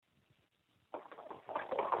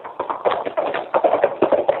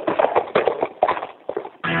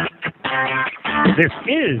This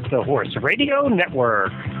is the Horse Radio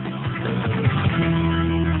Network.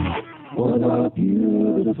 What a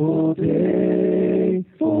beautiful day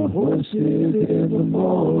for horses in the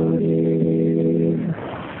morning.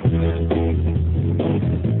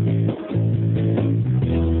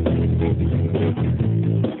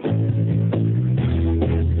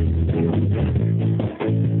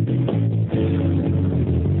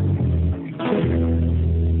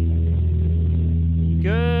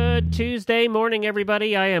 Good Tuesday morning,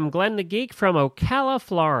 everybody. I am Glenn the Geek from Ocala,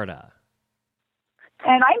 Florida.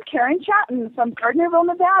 And I'm Karen Chatton from Gardnerville,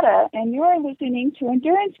 Nevada, and you are listening to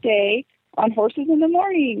Endurance Day on Horses in the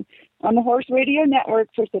Morning on the Horse Radio Network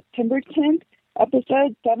for September 10th,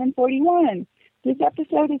 episode 741. This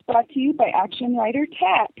episode is brought to you by Action Rider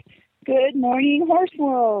Tack. Good morning, Horse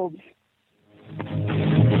World.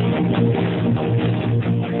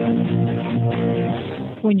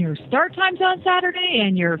 When your start time's on Saturday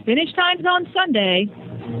and your finish time's on Sunday,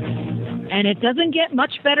 and it doesn't get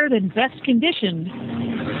much better than best conditioned,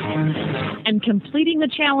 and completing the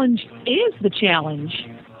challenge is the challenge,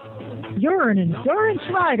 you're an endurance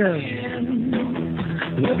rider.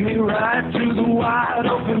 Let me ride through the wide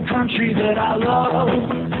open country that I love,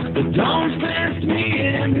 but don't fence me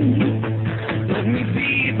in. Let me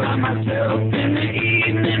be by myself in the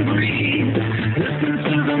evening breeze. Listen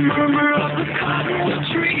to the murmur of the cottonwood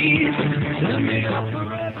trees. Let me up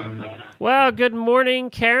forever. Well, good morning,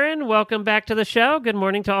 Karen. Welcome back to the show. Good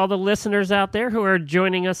morning to all the listeners out there who are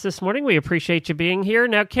joining us this morning. We appreciate you being here.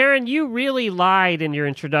 Now, Karen, you really lied in your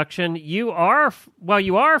introduction. You are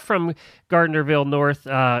from Gardnerville, North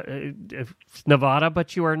Nevada,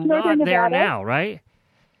 but you are not there now, right?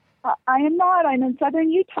 I am not. I'm in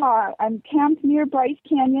southern Utah. I'm camped near Bryce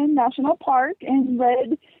Canyon National Park and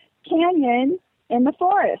Red Canyon in the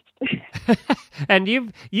forest. And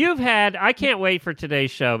you've had, I can't wait for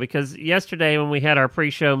today's show, because yesterday when we had our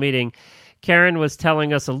pre-show meeting, Karen was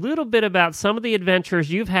telling us a little bit about some of the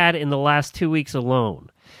adventures you've had in the last 2 weeks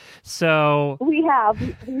alone. So we've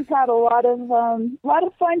had a lot of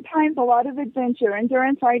fun times, a lot of adventure.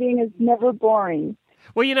 Endurance riding is never boring.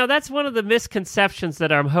 Well, that's one of the misconceptions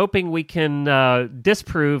that I'm hoping we can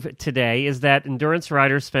disprove today, is that endurance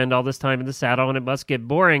riders spend all this time in the saddle and it must get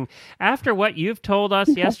boring. After what you've told us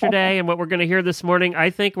yesterday and what we're going to hear this morning, I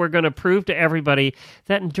think we're going to prove to everybody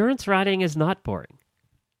that endurance riding is not boring.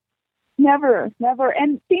 Never.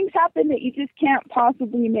 And things happen that you just can't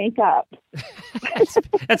possibly make up.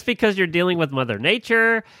 That's because you're dealing with Mother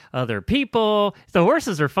Nature, other people. The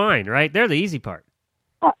horses are fine, right? They're the easy part.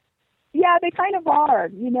 Yeah, they kind of are.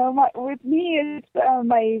 With me, it's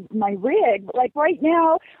my rig. Like right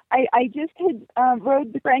now, I just had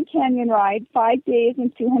rode the Grand Canyon ride 5 days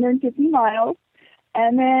and 250 miles.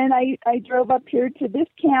 And then I drove up here to this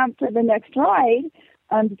camp for the next ride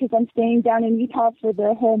because I'm staying down in Utah for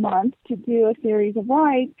the whole month to do a series of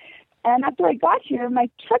rides. And after I got here, my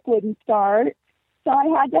truck wouldn't start, so I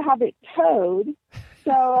had to have it towed.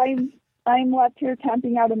 So I'm left here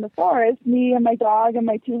camping out in the forest, me and my dog and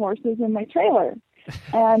my 2 horses and my trailer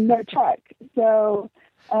and no truck. So,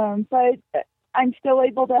 but I'm still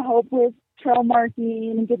able to help with trail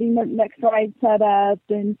marking and getting the next ride set up.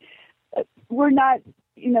 And we're not,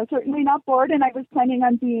 certainly not bored. And I was planning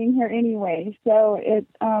on being here anyway. So it's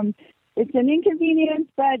an inconvenience,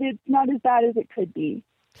 but it's not as bad as it could be.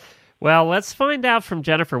 Well, let's find out from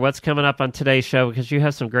Jennifer what's coming up on today's show, because you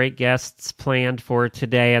have some great guests planned for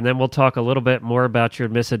today, and then we'll talk a little bit more about your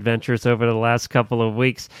misadventures over the last couple of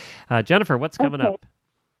weeks. Jennifer, what's coming up?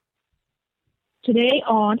 Today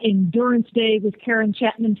on Endurance Day with Karen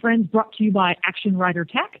Chatton and Friends, brought to you by Action Rider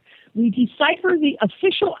Tack, we decipher the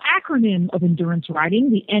official acronym of endurance riding,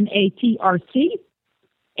 the NATRC,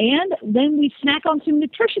 and then we snack on some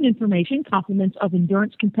nutrition information, compliments of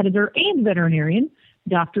endurance competitor and veterinarian,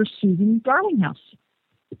 Dr. Susan Garlinghouse.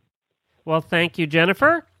 Well, thank you,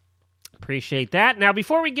 Jennifer. Appreciate that. Now,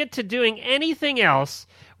 before we get to doing anything else,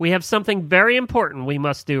 we have something very important we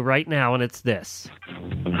must do right now, and it's this.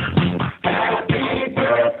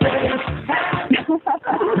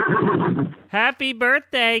 Happy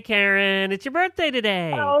birthday, Karen. It's your birthday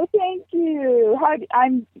today. Oh, thank you.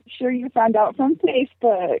 I'm sure you found out from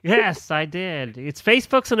Facebook. Yes, I did.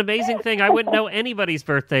 Facebook's an amazing thing. I wouldn't know anybody's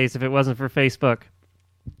birthdays if it wasn't for Facebook.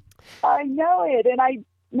 I know it, and I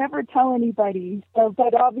never tell anybody.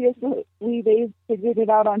 But obviously, they figured it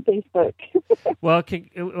out on Facebook. Well,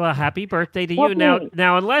 happy birthday to you.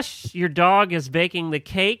 Now, unless your dog is baking the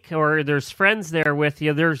cake or there's friends there with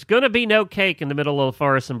you, there's going to be no cake in the middle of the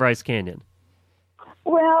forest in Bryce Canyon.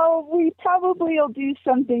 Well, we probably will do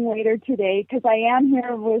something later today because I am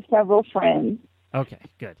here with several friends. Okay,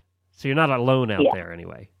 good. So you're not alone out there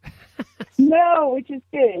anyway. No, which is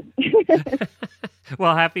good.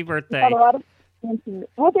 Well, happy birthday. Got a lot of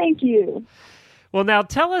well, thank you. Well, now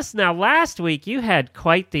tell us. Now, last week you had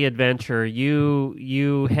quite the adventure.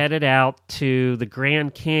 You headed out to the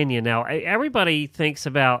Grand Canyon. Now, everybody thinks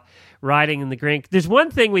about riding in the Grand. There's one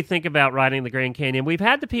thing we think about riding in the Grand Canyon. We've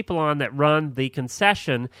had the people on that run the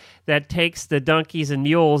concession that takes the donkeys and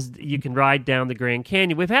mules. You can ride down the Grand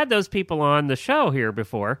Canyon. We've had those people on the show here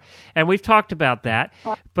before, and we've talked about that.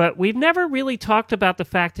 But we've never really talked about the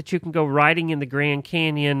fact that you can go riding in the Grand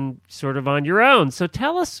Canyon sort of on your own. So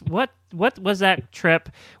tell us what was that trip?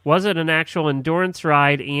 Was it an actual endurance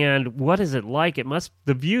ride? And what is it like?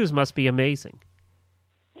 The views must be amazing.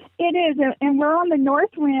 It is, and we're on the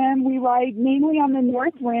North Rim. We ride mainly on the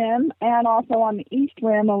North Rim and also on the East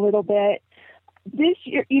Rim a little bit. This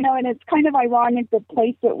year, and it's kind of ironic, the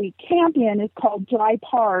place that we camp in is called Dry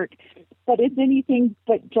Park, but it's anything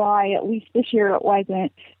but dry. At least this year it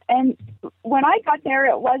wasn't. And when I got there,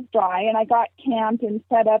 it was dry, and I got camped and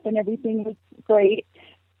set up, and everything was great.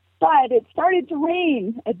 But it started to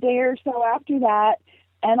rain a day or so after that,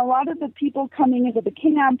 and a lot of the people coming into the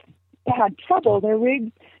camp had trouble. Their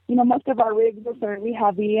rigs, most of our rigs are fairly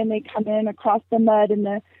heavy, and they come in across the mud in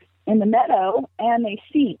the meadow, and they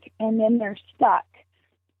sink, and then they're stuck.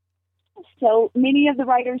 So many of the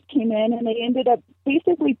riders came in, and they ended up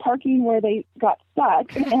basically parking where they got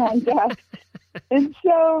stuck, and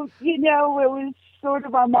so it was sort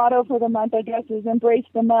of our motto for the month, I guess, is embrace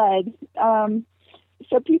the mud.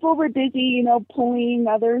 So people were busy, pulling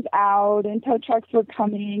others out, and tow trucks were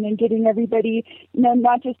coming and getting everybody,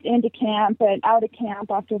 not just into camp, but out of camp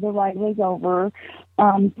after the ride was over,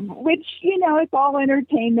 which, it's all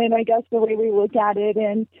entertainment, I guess, the way we look at it.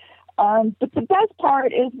 And but the best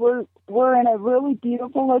part is we're in a really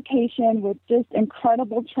beautiful location with just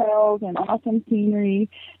incredible trails and awesome scenery.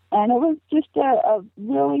 And it was just a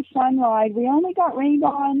really fun ride. We only got rained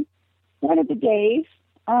on one of the days.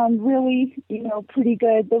 Really, pretty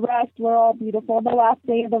good. The rest were all beautiful. The last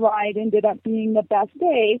day of the ride ended up being the best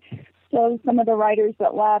day. So some of the riders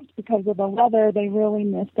that left because of the weather, they really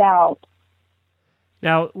missed out.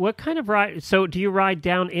 Now, what kind of ride? So, do you ride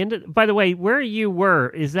down into? By the way, where you were,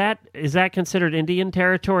 is that considered Indian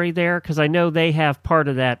territory there? Because I know they have part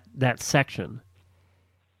of that section.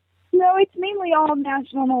 No, it's mainly all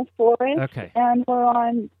national forest. Okay. And we're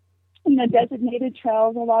on designated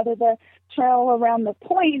trails. A lot of the trail around the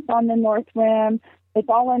points on the North Rim, it's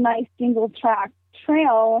all a nice single track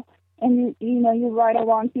trail, and you ride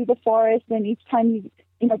along through the forest, and each time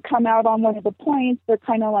you come out on one of the points, they're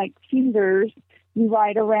kind of like fingers. You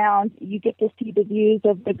ride around, you get to see the views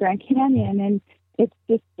of the Grand Canyon, and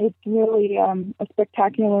it's really a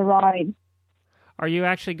spectacular ride. Are you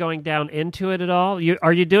actually going down into it at all?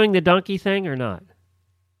 Are you doing the donkey thing or not?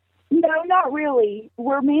 No, not really.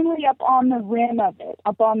 We're mainly up on the rim of it,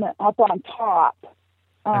 up on top.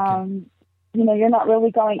 Okay. You're not really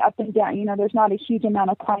going up and down. There's not a huge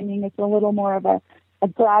amount of climbing. It's a little more of a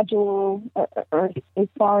gradual, or as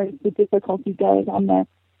far as the difficulty goes on the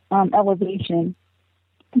elevation.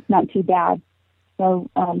 It's not too bad. So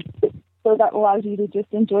that allows you to just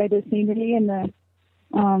enjoy the scenery and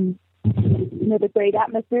the great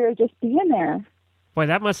atmosphere of just being there. Boy,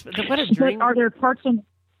 what a dream. But are there parts of...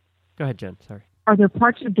 Go ahead, Jen. Sorry. Are there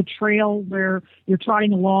parts of the trail where you're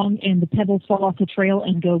trotting along and the pebbles fall off the trail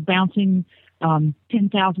and go bouncing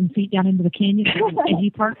 10,000 feet down into the canyon? Any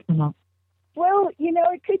part or not? Well,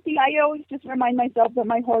 it could be. I always just remind myself that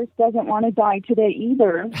my horse doesn't want to die today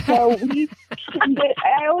either. So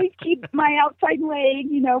I always keep my outside leg,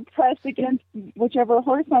 pressed against whichever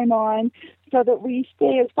horse I'm on, so that we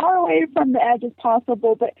stay as far away from the edge as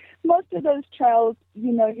possible. But most of those trails,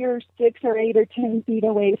 you're 6 or 8 or 10 feet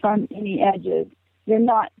away from any edges. You're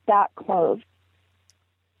not that close.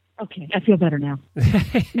 Okay, I feel better now.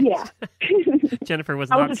 Yeah. Jennifer was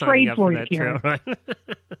not signing up for that trail, right?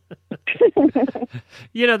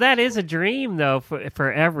 That is a dream, though,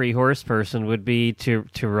 for every horse person would be to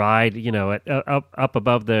ride, up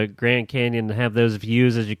above the Grand Canyon and have those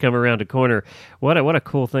views as you come around a corner. What a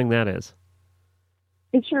cool thing that is.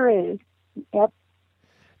 It sure is. Yep.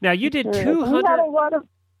 Now, you did 200... We had a lot of...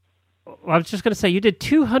 I was just going to say, you did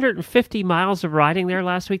 250 miles of riding there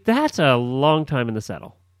last week. That's a long time in the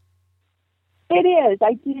saddle. It is.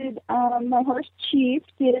 I did, my horse Chief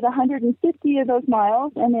did 150 of those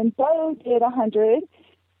miles, and then Bo did 100.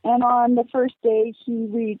 And on the first day, he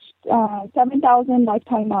reached 7,000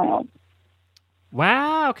 lifetime miles.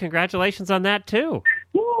 Wow. Congratulations on that, too.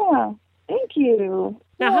 Yeah. Thank you.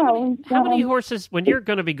 Now, how many horses, when you're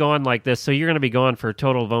going to be gone like this, so you're going to be gone for a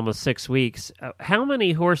total of almost 6 weeks, how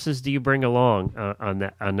many horses do you bring along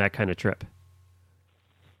on that kind of trip?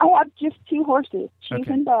 I have just 2 horses, Chief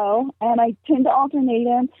and Bo, and I tend to alternate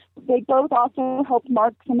them. They both also help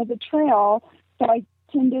mark some of the trail, so I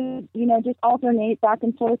tend to, just alternate back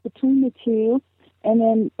and forth between the 2, and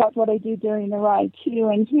then that's what I do during the ride, too.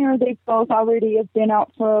 And here they both already have been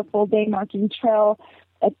out for a full day marking trail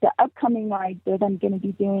at the upcoming ride that I'm going to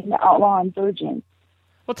be doing, the Outlaw and Virgin.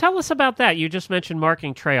 Well, tell us about that. You just mentioned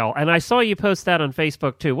marking trail, and I saw you post that on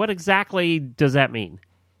Facebook, too. What exactly does that mean?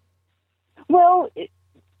 Well,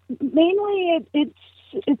 mainly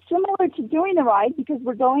it's similar to doing the ride because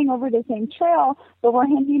we're going over the same trail, but we're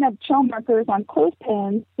hanging up trail markers on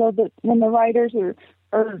clothespins so that when the riders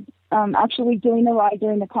are actually doing the ride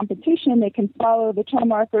during the competition, they can follow the trail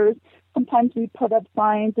markers. Sometimes we put up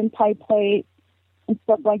signs and tie plates and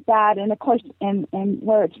stuff like that. And of course, and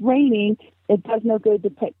where it's raining, it does no good to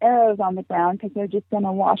put arrows on the ground because they're just going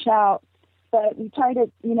to wash out. But we try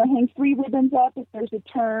to, hang 3 ribbons up if there's a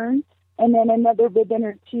turn, and then another ribbon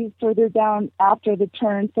or 2 further down after the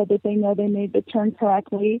turn so that they know they made the turn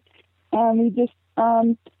correctly. And we just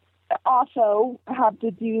also have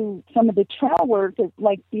to do some of the trail work.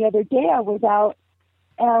 Like the other day I was out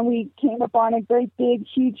and we came up on a great big,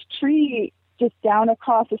 huge tree just down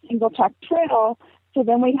across a single track trail. So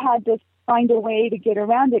then we had to find a way to get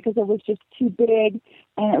around it because it was just too big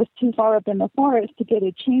and it was too far up in the forest to get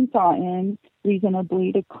a chainsaw in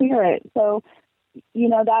reasonably to clear it. So,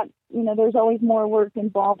 there's always more work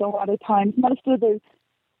involved a lot of times. Most of the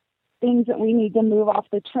things that we need to move off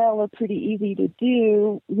the trail are pretty easy to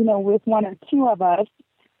do, with 1 or 2 of us.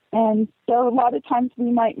 And so a lot of times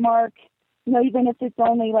we might mark, even if it's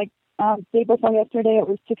only like day before yesterday, it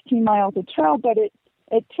was 16 miles of trail, but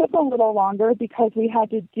it took a little longer because we had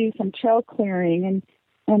to do some trail clearing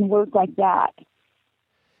and work like that.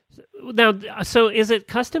 Now, so is it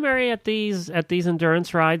customary at these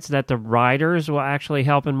endurance rides that the riders will actually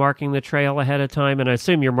help in marking the trail ahead of time? And I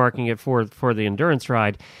assume you're marking it for the endurance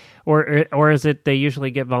ride, or is it they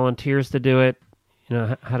usually get volunteers to do it?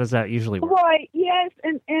 How does that usually work? Right. Yes,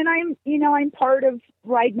 and I'm part of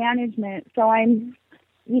ride management, so I'm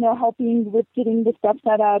helping with getting the stuff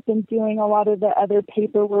set up and doing a lot of the other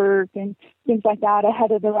paperwork and things like that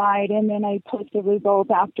ahead of the ride, and then I post the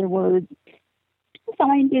results afterwards. So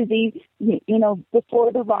I'm busy,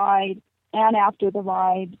 before the ride and after the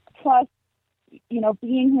ride. Plus,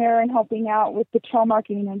 being here and helping out with the trail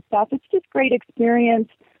marking and stuff. It's just great experience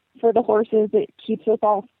for the horses. It keeps us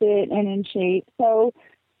all fit and in shape. So,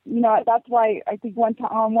 that's why I think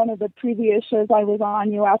on one of the previous shows I was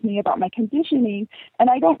on, you asked me about my conditioning, and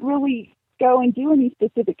I don't really go and do any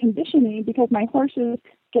specific conditioning because my horses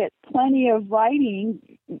get plenty of riding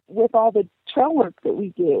with all the trail work that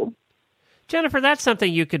we do. Jennifer, that's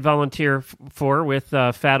something you could volunteer for with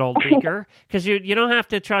Fat Old Beaker, because you don't have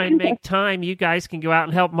to try and make time. You guys can go out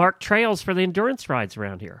and help mark trails for the endurance rides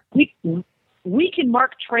around here. We can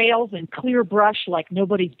mark trails and clear brush like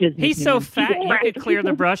nobody's business. He's so fat, you could clear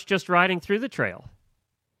the brush just riding through the trail.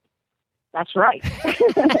 That's right.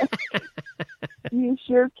 You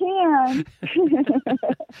sure can.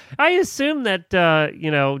 I assume that,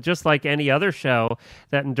 just like any other show,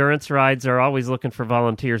 that endurance rides are always looking for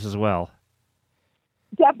volunteers as well.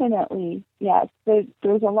 Definitely, yes. There's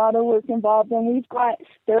a lot of work involved, and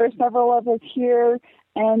there are several of us here,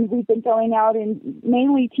 and we've been going out in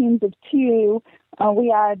mainly teams of 2. We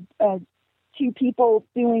had 2 people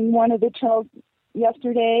doing one of the trails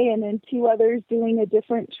yesterday, and then 2 others doing a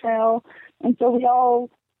different trail, and so we all,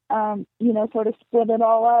 sort of split it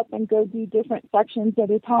all up and go do different sections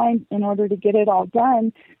at a time in order to get it all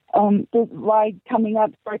done. The ride coming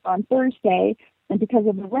up starts on Thursday. And because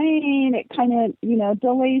of the rain, it kind of,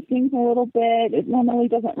 delays things a little bit. It normally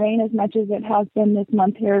doesn't rain as much as it has been this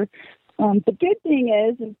month here. The good thing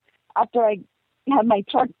is after I had my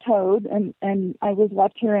truck towed and I was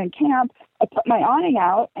left here in camp, I put my awning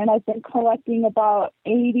out, and I've been collecting about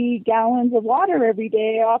 80 gallons of water every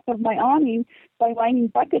day off of my awning by lining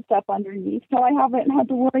buckets up underneath. So I haven't had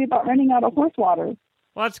to worry about running out of horse water.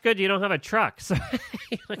 Well, that's good. You don't have a truck, so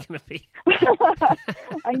you're not going to be.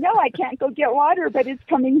 I know I can't go get water, but it's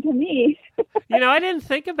coming to me. I didn't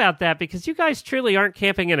think about that because you guys truly aren't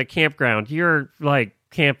camping in a campground. You're like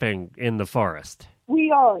camping in the forest.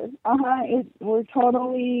 We are. We're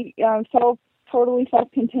totally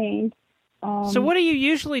self-contained. So what do you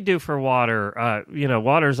usually do for water?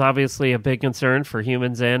 Water is obviously a big concern for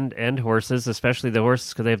humans and horses, especially the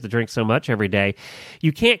horses because they have to drink so much every day.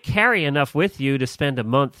 You can't carry enough with you to spend a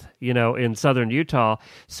month, in southern Utah.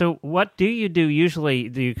 So what do you do usually?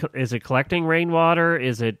 Is it collecting rainwater?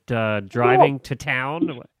 Is it driving to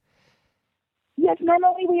town? Yes,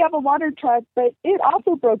 normally we have a water truck, but it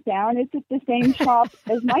also broke down. It's at the same shop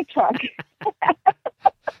as my truck.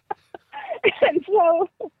 And so,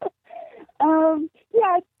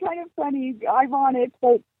 yeah, it's kind of funny, ironic,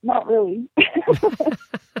 but not really.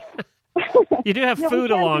 You do have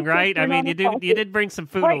food along, right? I mean, you did bring some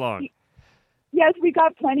food along. Yes, we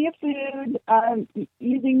got plenty of food.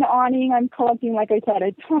 Using the awning, I'm collecting, like I said,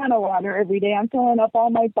 a ton of water every day. I'm filling up all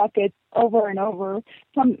my buckets over and over.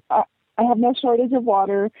 I have no shortage of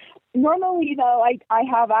water. Normally, though, I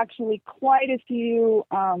have actually quite a few.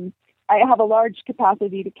 I have a large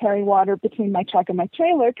capacity to carry water between my truck and my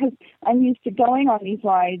trailer because I'm used to going on these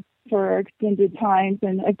rides for extended times,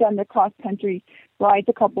 and I've done the cross-country rides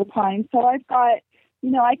a couple times. So I've got,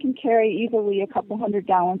 I can carry easily a couple 100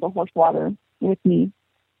 gallons of horse water with me.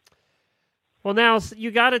 Well, now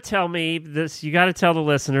you got to tell me this. You got to tell the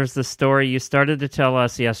listeners the story you started to tell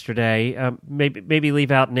us yesterday. Maybe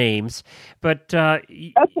leave out names, but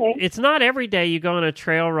okay. It's not every day you go on a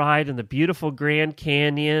trail ride in the beautiful Grand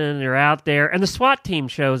Canyon and you're out there, and the SWAT team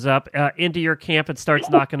shows up into your camp and starts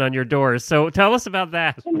knocking on your doors. So tell us about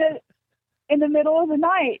that. In the middle of the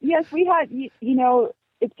night, yes, we had.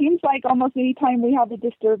 It seems like almost any time we have a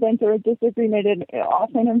disturbance or a disagreement, it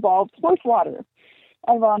often involves horse water,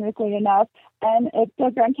 ironically enough. And at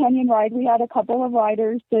the Grand Canyon ride, we had a couple of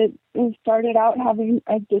riders that started out having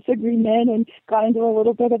a disagreement and got into a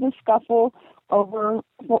little bit of a scuffle over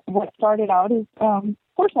what started out as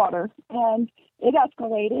horse water. And it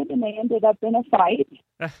escalated, and they ended up in a fight.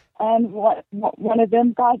 And one of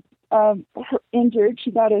them got injured.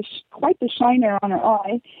 She got quite the shiner on her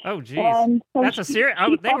eye. Oh, geez. So that's a serious.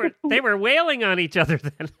 They were wailing on each other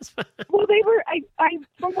then. Well, they were. I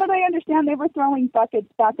from what I understand, they were throwing buckets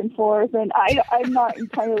back and forth, and I'm not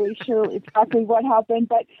entirely sure exactly what happened.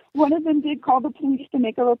 But one of them did call the police to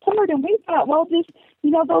make a report, and we thought, well, just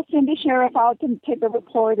they'll send a sheriff out to take a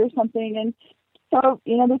report or something. And so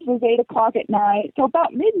this was 8:00 at night. So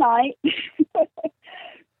about midnight.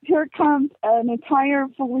 Here comes an entire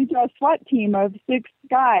fully dressed SWAT team of 6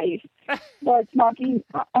 guys that's knocking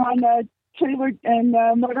on trailer and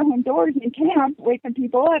motorhome doors in camp, waking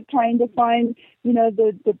people up, trying to find,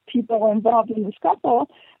 the people involved in the scuffle.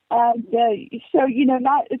 So,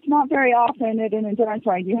 it's not very often at an endurance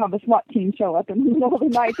ride you have a SWAT team show up in the middle of the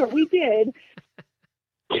night, but we did.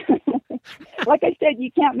 Like I said,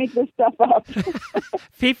 you can't make this stuff up.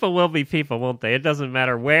 People will be people, won't they? It doesn't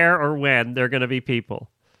matter where or when, they're going to be people.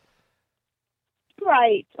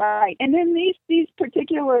 Right. And then these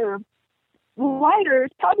particular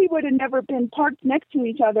riders probably would have never been parked next to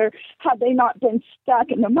each other had they not been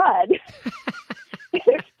stuck in the mud.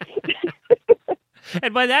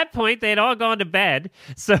 And by that point, they'd all gone to bed.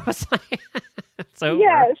 So it's like, it's over.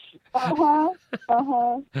 Yes.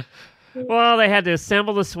 Well, they had to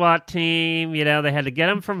assemble the SWAT team. They had to get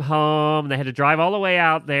them from home. They had to drive all the way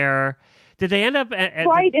out there. Did they end up?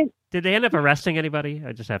 Did they end up arresting anybody?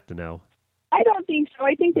 I just have to know. I don't think so.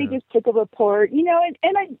 I think they just took a report, we were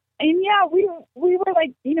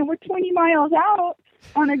like, we're 20 miles out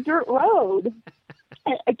on a dirt road,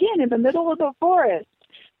 again, in the middle of the forest.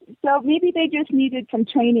 So maybe they just needed some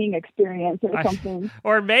training experience or something.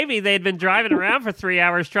 Or maybe they'd been driving around for 3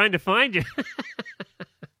 hours trying to find you.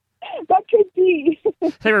 That could be.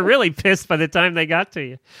 They were really pissed by the time they got to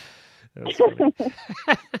you.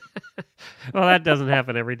 Well, that doesn't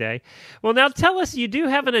happen every day. Well, now tell us, you do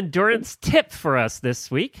have an endurance tip for us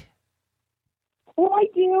this week. Well, I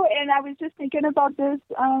do, and I was just thinking about this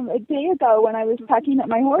a day ago when I was packing up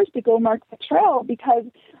my horse to go mark the trail, because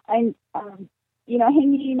I'm,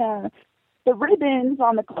 hanging the ribbons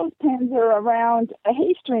on the clothespins are around a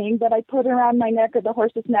hay string that I put around my neck or the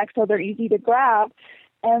horse's neck so they're easy to grab.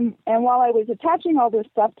 And while I was attaching all this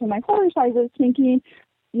stuff to my horse, I was thinking,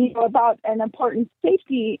 about an important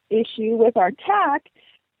safety issue with our tack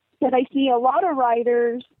that I see a lot of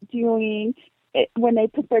riders doing. When they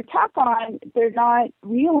put their tack on, they're not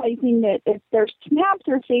realizing that if their snaps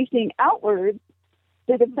are facing outwards,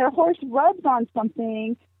 that if their horse rubs on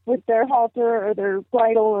something with their halter or their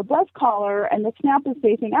bridle or breast collar and the snap is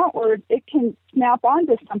facing outwards, it can snap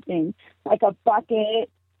onto something like a bucket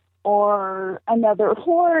or another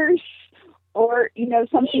horse or,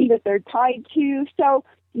 something that they're tied to. So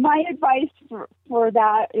my advice for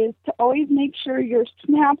that is to always make sure your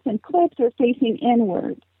snaps and clips are facing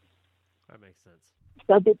inward. That makes sense.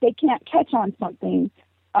 So that they can't catch on something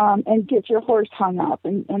and get your horse hung up.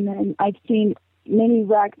 And then I've seen many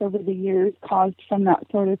wrecks over the years caused from that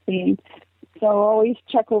sort of thing. So always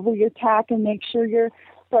check over your tack and make sure your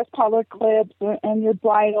breast collar clips and your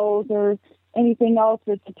bridles or anything else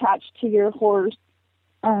that's attached to your horse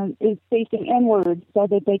is facing inward so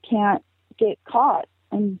that they can't get caught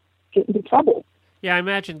and get into trouble. Yeah, I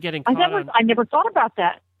imagine getting caught I never thought about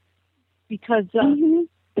that because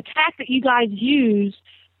the tack that you guys use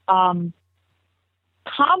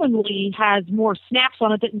commonly has more snaps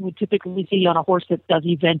on it than you would typically see on a horse that does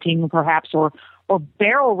eventing, perhaps, or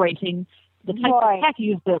barrel racing. The type of tack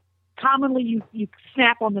you use, commonly you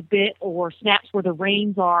snap on the bit or snaps where the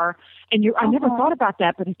reins are. And I never thought about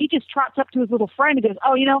that, but if he just trots up to his little friend and goes,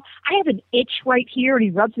 oh, I have an itch right here, and he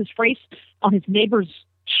rubs his face on his neighbor's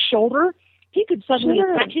shoulder, he could suddenly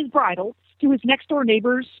attach his bridle to his next-door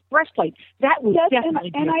neighbor's breastplate. That would definitely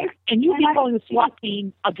be and you'd be calling the SWAT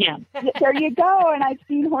team again. There you go. And I've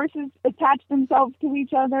seen horses attach themselves to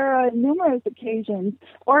each other on numerous occasions.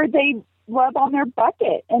 Or they rub on their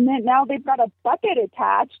bucket, and then now they've got a bucket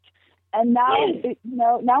attached, and now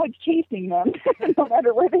now it's chasing them no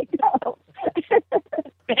matter where they go.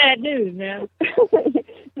 Bad news, man.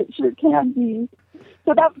 It sure can be.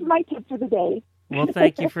 So that's my tip for the day. Well,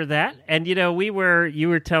 thank you for that. And, you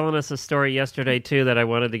were telling us a story yesterday, too, that I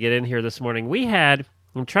wanted to get in here this morning.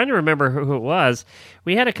 I'm trying to remember who it was.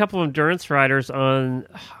 We had a couple of endurance riders on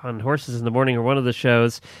Horses in the Morning or one of the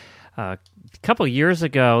shows a couple years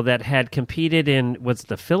ago that had competed in, was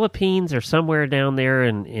the Philippines or somewhere down there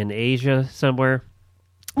in Asia somewhere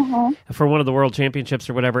for one of the world championships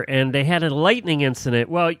or whatever, and they had a lightning incident.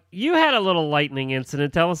 Well, you had a little lightning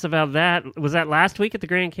incident. Tell us about that. Was that last week at the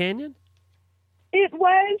Grand Canyon? It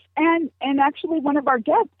was, and actually one of our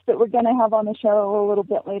guests that we're going to have on the show a little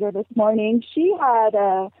bit later this morning, she had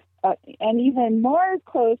an even more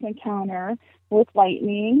close encounter with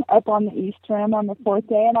lightning up on the East Rim on the fourth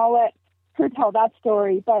day, and I'll let her tell that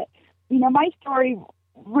story. But, my story,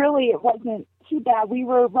 really, it wasn't too bad. We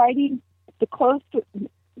were riding the closer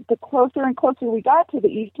and closer we got to the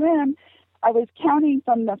East Rim. I was counting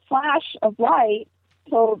from the flash of light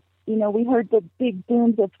till, we heard the big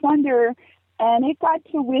booms of thunder, and it got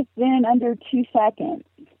to within under 2 seconds.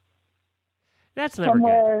 That's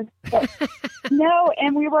never good. No,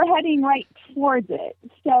 and we were heading right towards it.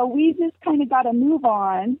 So we just kind of got to move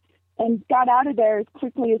on and got out of there as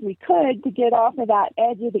quickly as we could to get off of that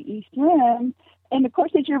edge of the East Rim. And, of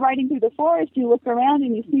course, as you're riding through the forest, you look around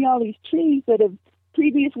and you see all these trees that have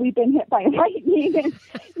previously been hit by lightning.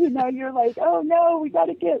 And, you're like, oh, no, we got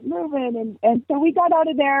to get moving. And so we got out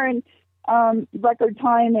of there and record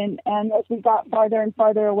time, and as we got farther and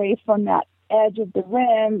farther away from that edge of the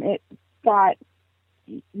rim, it got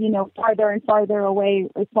farther and farther away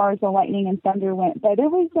as far as the lightning and thunder went. But it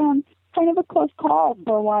was kind of a close call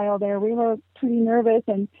for a while there. We were pretty nervous,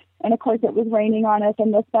 and of course it was raining on us,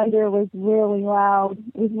 and the thunder was really loud.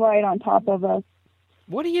 It was right on top of us.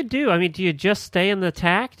 What do you do? I mean, do you just stay in the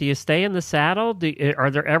tack? Do you stay in the saddle?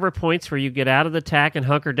 Are there ever points where you get out of the tack and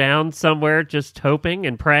hunker down somewhere just hoping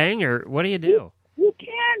and praying, or what do you do? You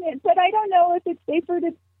can, but I don't know if it's safer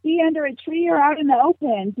to be under a tree or out in the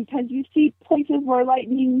open, because you see places where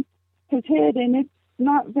lightning has hit, and it's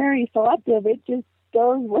not very selective. It just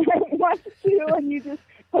goes where it wants to, and you just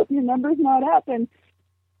hope your number's not up. And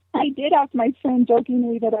I did ask my friend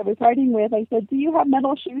jokingly that I was riding with, I said, do you have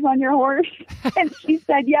metal shoes on your horse? And she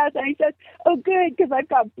said yes. And I said, oh, good, because I've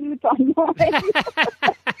got boots on mine.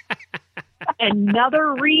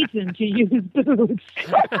 Another reason to use boots.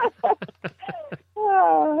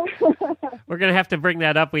 We're going to have to bring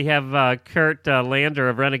that up. We have Kurt Lander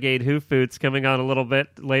of Renegade Hoof Boots coming on a little bit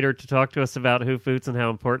later to talk to us about hoof boots and how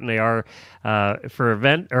important they are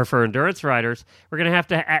for endurance riders. We're going to have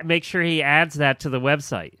to make sure he adds that to the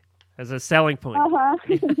website as a selling point.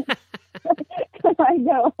 I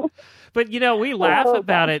know. But, we laugh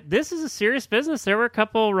about it. This is a serious business. There were a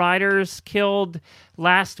couple riders killed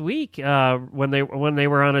last week when they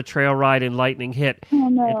were on a trail ride and lightning hit. Oh,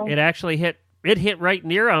 no. It actually hit. It hit right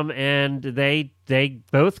near them, and they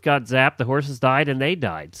both got zapped. The horses died, and they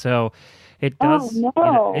died. So it does. Oh,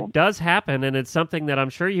 no. It does happen, and it's something that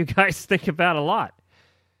I'm sure you guys think about a lot.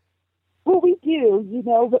 Well, we do.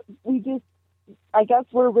 But we just, I guess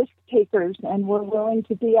we're risk takers, and we're willing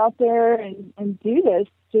to be out there and do this.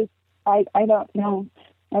 Just, I don't know.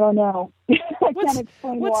 I don't know. I can't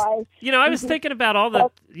explain why. I was thinking about all the,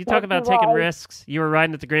 you talk about taking risks. You were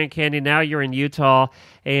riding at the Grand Canyon. Now you're in Utah,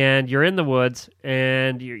 and you're in the woods,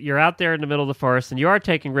 and you're out there in the middle of the forest, and you are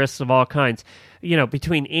taking risks of all kinds,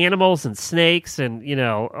 between animals and snakes and,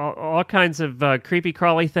 all kinds of creepy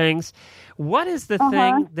crawly things. What is the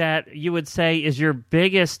thing that you would say is your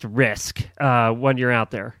biggest risk when you're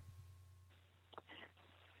out there?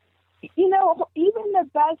 Even the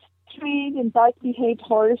best trained and best behaved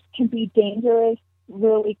horse can be dangerous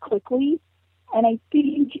really quickly. And I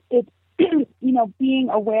think it's, being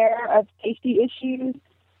aware of safety issues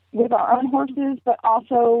with our own horses, but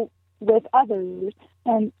also with others.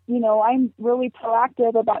 And, I'm really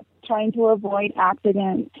proactive about trying to avoid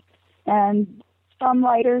accidents. And some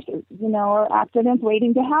riders, are accidents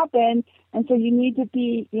waiting to happen. And so you need to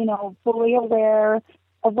be, fully aware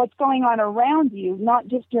of what's going on around you, not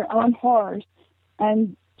just your own horse,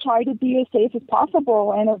 and try to be as safe as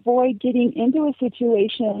possible and avoid getting into a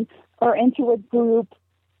situation or into a group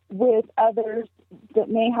with others that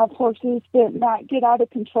may have horses that might get out of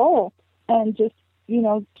control, and just,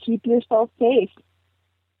 keep yourself safe.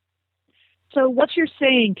 So what you're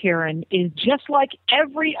saying, Karen, is just like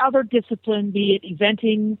every other discipline, be it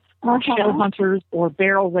eventing, show hunters, or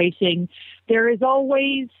barrel racing, there is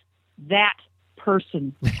always that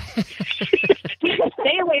person.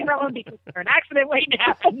 Stay away from them because they're an accident waiting to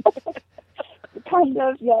happen. Kind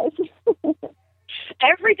of, yes.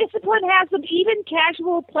 Every discipline has them, even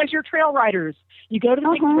casual pleasure trail riders. You go to the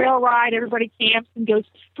big trail ride, everybody camps and goes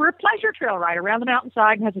for a pleasure trail ride around the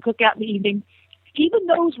mountainside and has a cookout in the evening. Even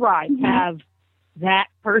those rides have that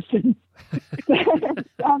person.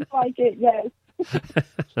 Sounds like it, yes.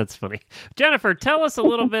 That's funny. Jennifer, tell us a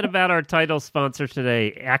little bit about our title sponsor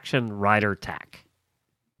today, Action Rider Tack.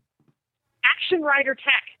 Action Rider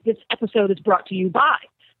Tack. This episode is brought to you by,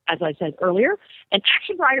 as I said earlier, and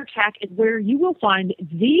Action Rider Tack is where you will find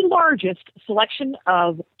the largest selection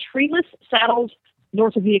of treeless saddles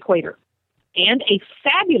north of the equator, and a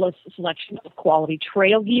fabulous selection of quality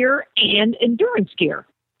trail gear and endurance gear.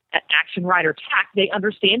 At Action Rider Tack, they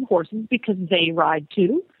understand horses because they ride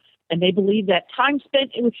too, and they believe that time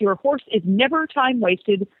spent with your horse is never time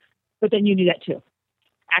wasted, but then you do that too.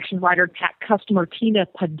 Action Rider Tack customer Tina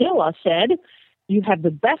Padilla said, "You have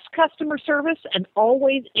the best customer service and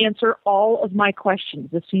always answer all of my questions.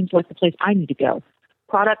 This seems like the place I need to go.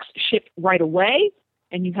 Products ship right away,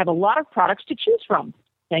 and you have a lot of products to choose from.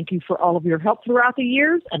 Thank you for all of your help throughout the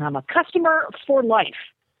years, and I'm a customer for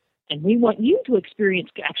life." And we want you to experience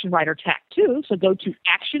Action Rider Tack too, so go to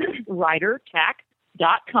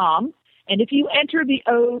actionridertack.com, and if you enter the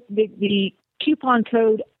coupon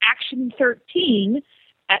code ACTION13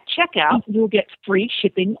 at checkout, you'll get free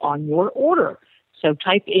shipping on your order. So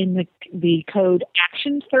type in the code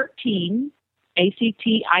ACTION13,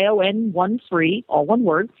 ACTION13, all one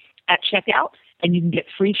word, at checkout, and you can get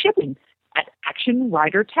free shipping at Action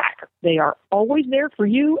Rider Tack. They are always there for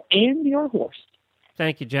you and your horse.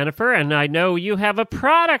 Thank you, Jennifer. And I know you have a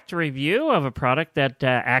product review of a product that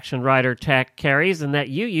Action Rider Tack carries and that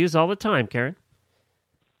you use all the time, Karen.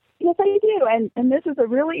 Yes, I do. And this is a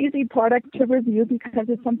really easy product to review because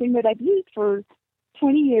it's something that I've used for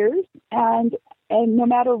 20 years. And no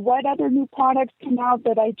matter what other new products come out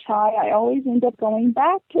that I try, I always end up going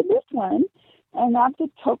back to this one. And that's a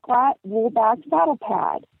Tack Woolback Saddle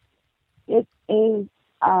Pad. It is,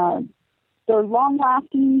 they're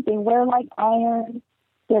long-lasting. They wear like iron.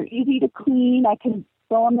 They're easy to clean. I can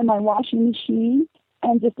throw them in my washing machine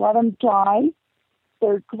and just let them dry.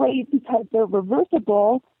 They're great because they're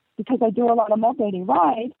reversible. Because I do a lot of multi-day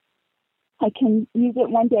rides, I can use it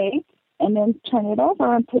one day and then turn it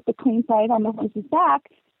over and put the clean side on the horse's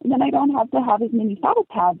back, and then I don't have to have as many saddle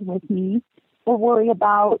pads with me or worry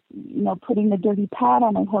about, putting the dirty pad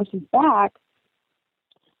on my horse's back.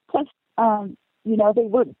 Plus, they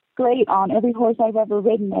work great on every horse I've ever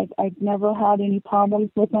ridden. I've never had any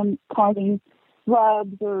problems with them causing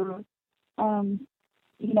rubs or,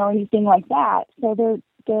 anything like that. So they're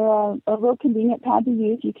a real convenient pad to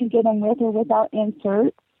use. You can get them with or without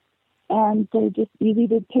inserts, and they're just easy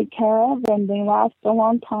to take care of, and they last a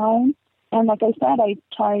long time. And like I said, I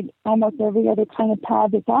tried almost every other kind of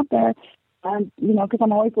pad that's out there, and because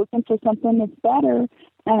I'm always looking for something that's better,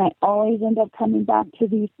 and I always end up coming back to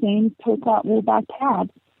these same Tack Woolback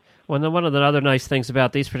pads. Well, then one of the other nice things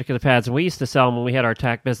about these particular pads, and we used to sell them when we had our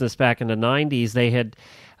tack business back in the 90s, they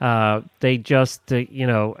just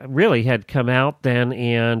really had come out then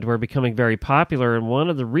and were becoming very popular. And one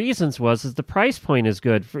of the reasons is the price point is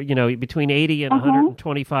good. For between $80 and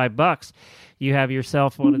 $125, you have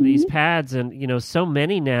yourself one of these pads, and so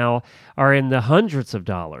many now are in the hundreds of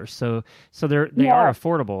dollars. So they are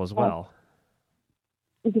affordable as well.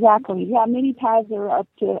 Exactly. Yeah, mini pads are up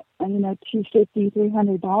to $250,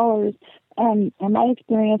 $300, and in my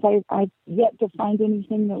experience, I've yet to find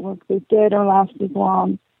anything that works as good or lasts as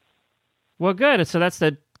long. Well, good. So that's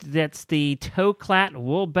the Tack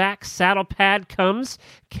Woolback Saddle Pad comes.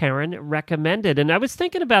 Karen recommended, and I was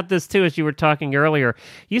thinking about this too as you were talking earlier.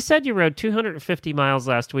 You said you rode 250 miles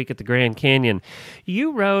last week at the Grand Canyon.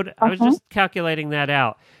 You rode. I was just calculating that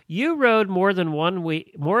out. You rode more in 1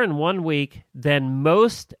 week than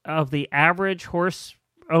most of the average horse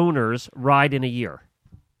owners ride in a year.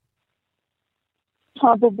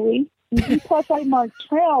 Probably. Plus, I marked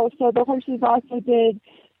trails, so the horses also did,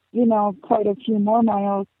 quite a few more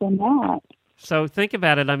miles than that. So think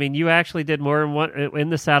about it. I mean, you actually did more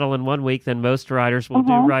in the saddle in 1 week than most riders will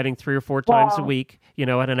do, riding 3 or 4 times a week,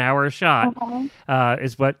 at an hour a shot,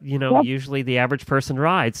 is what, usually the average person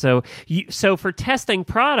rides. So for testing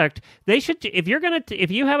product, they should, if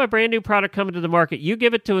you have a brand new product coming to the market, you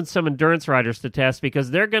give it to some endurance riders to test,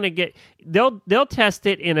 because they'll test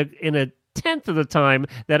it in a tenth of the time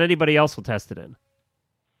that anybody else will test it in.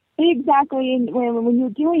 Exactly. And when you're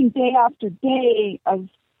doing day after day of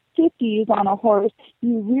 50s on a horse,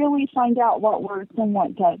 you really find out what works and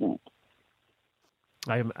what doesn't.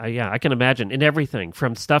 I can imagine. In everything,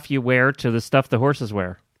 from stuff you wear to the stuff the horses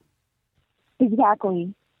wear.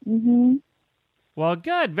 Exactly. Mm-hmm. Well,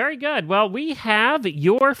 good. Very good. Well, we have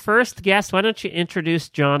your first guest. Why don't you introduce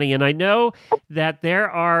Johnny? And I know that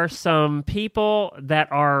there are some people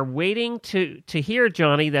that are waiting to hear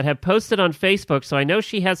Johnny that have posted on Facebook, so I know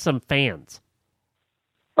she has some fans.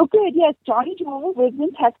 Oh, good. Yes, Johnny Jewell lives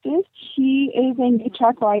in Texas. She is a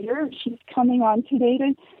NATRC rider. She's coming on today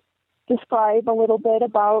to describe a little bit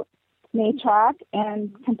about NATRC and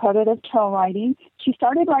competitive trail riding. She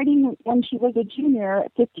started riding when she was a junior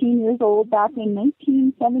at 15 years old back in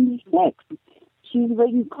 1976. She's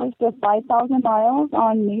ridden close to 5,000 miles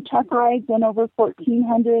on NATRC rides and over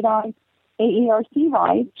 1,400 on AARC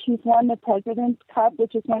rides. She's won the President's Cup,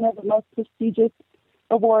 which is one of the most prestigious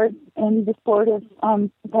awards in the sport of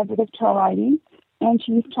competitive trail riding. And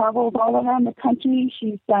she's traveled all around the country.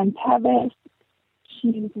 She's done Tevis.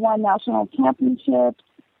 She's won national championships.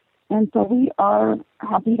 And so we are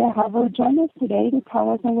happy to have her join us today to tell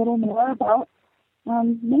us a little more about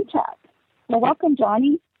NATRC. So welcome,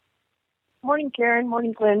 Johnny. Morning, Karen.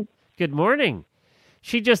 Morning, Glenn. Good morning.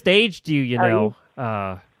 She just aged you, know.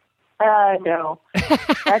 No.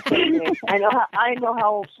 That's okay. I know how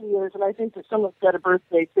old she is, and I think that someone's got a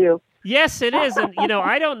birthday, too. Yes, it is. And,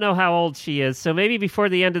 I don't know how old she is, so maybe before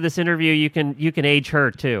the end of this interview, you can age her,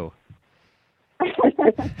 too.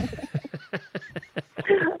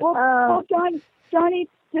 Well, Johnny,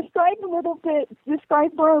 describe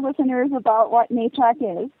for our listeners about what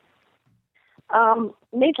NATRC is.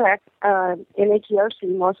 NATRC, NATRC,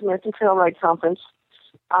 North American Trail Ride Conference,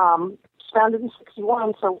 founded in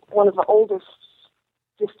 1961, so one of the oldest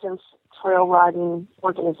distance trail riding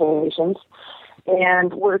organizations.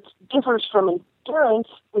 And where it differs from endurance,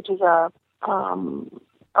 which is a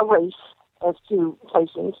race as to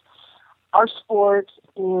placings, our sport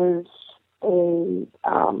is a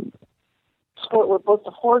sport where both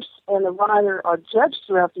the horse and the rider are judged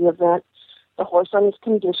throughout the event. The horse on his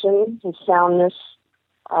condition, his soundness,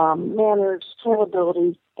 manners,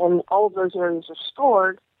 trailability, and all of those areas are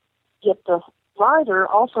scored. Yet the rider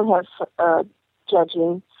also has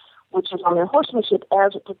judging, which is on their horsemanship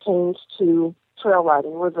as it pertains to trail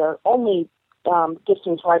riding. We're the only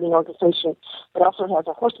distance riding organization that also has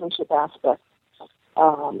a horsemanship aspect.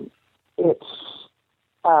 It's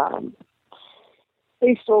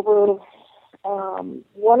based over 1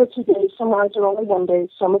 or 2 days. Some rides are only 1 day,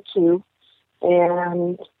 some are 2.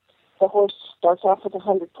 And the horse starts off with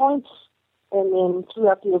 100 points, and then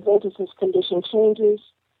throughout the event, as his condition changes,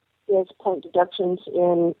 he has point deductions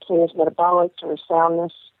in his metabolic or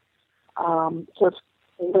soundness. So it's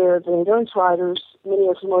where the endurance riders, many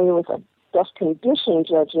are familiar with a best condition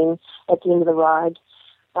judging at the end of the ride.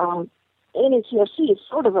 NATRC is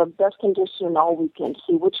sort of a best condition all weekend.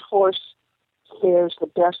 See which horse fares the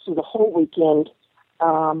best through the whole weekend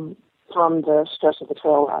from the stress of the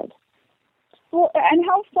trail ride. Well, and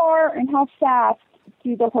how far and how fast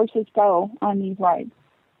do the horses go on these rides?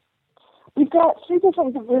 We've got 3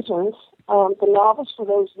 different divisions. The novice, for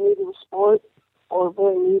those new to the sport or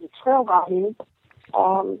very new to trail riding,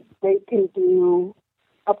 they can do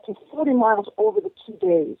up to 40 miles over the 2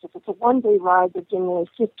 days. If it's a 1-day ride, they're generally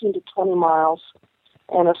 15 to 20 miles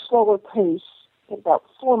and a slower pace, about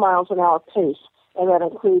 4 miles an hour pace. And that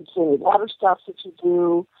includes any water stops that you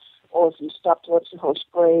do, or if you stop to let your horse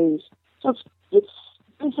graze. So it's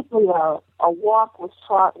basically a walk with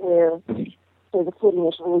trot where the footing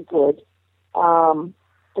is really good.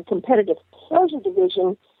 The competitive pleasure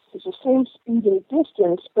division is the same speed and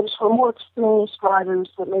distance, but it's for more experienced riders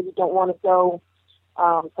that maybe don't want to go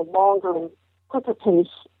the longer and quicker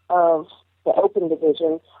pace of the open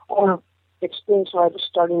division, or experienced riders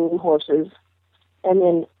starting new horses. And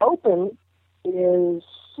then open is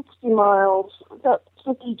 60 miles, about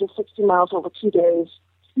 50 to 60 miles over 2 days.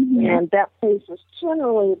 Mm-hmm. And that pace is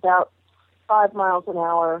generally about 5 miles an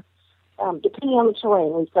hour, depending on the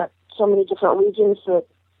terrain. We've got so many different regions that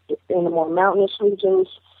in the more mountainous regions,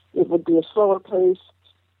 it would be a slower pace.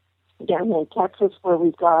 Down here in Texas, where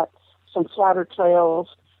we've got some flatter trails,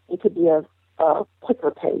 it could be a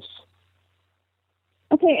quicker pace.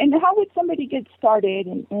 Okay, and how would somebody get started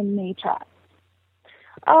in NATRC?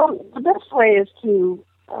 The best way is to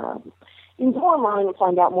you can go online and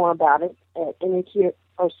find out more about it at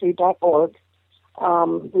NATRC.org.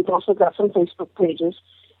 We've also got some Facebook pages,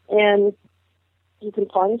 and you can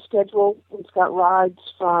find a schedule. It's got rides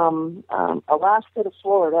from Alaska to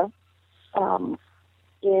Florida, and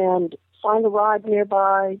find a ride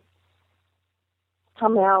nearby.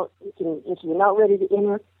 Come out. You can, if you're not ready to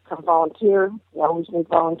enter, come volunteer. We always need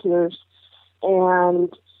volunteers.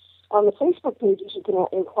 And on the Facebook pages, you can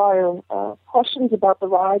inquire questions about the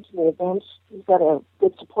rides and the events. We've got a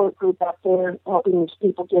good support group out there helping these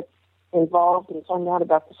people get involved and find out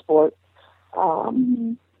about the sport.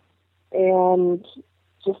 And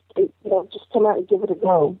just come out and give it a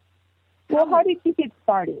go. Well, how did you get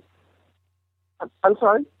started? I'm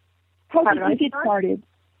sorry? How did you get started?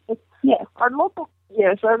 Yes. Our local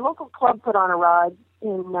club put on a ride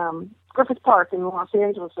in Griffith Park in the Los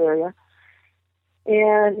Angeles area.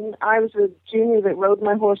 And I was a junior that rode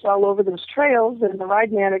my horse all over those trails, and the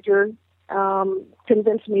ride manager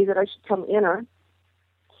convinced me that I should come enter.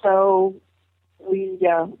 So we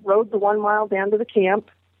rode the 1 mile down to the camp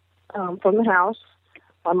from the house.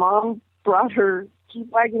 My mom brought her Jeep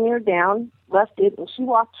Wagoneer down, left it, and she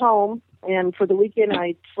walked home. And for the weekend,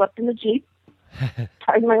 I slept in the Jeep,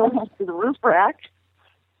 tied my horse to the roof rack,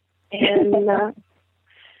 and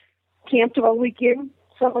camped all weekend.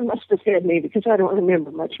 Someone must have fed me because I don't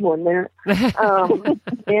remember much more than that.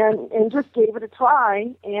 And just gave it a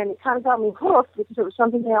try, and it kind of got me hooked because it was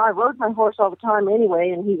something I rode my horse all the time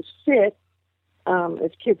anyway, and he was fit,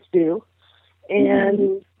 as kids do.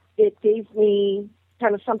 And it gave me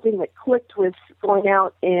kind of something that clicked with going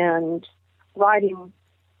out and riding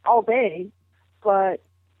all day, but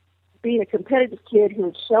being a competitive kid who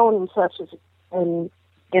had shown himself and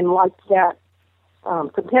liked that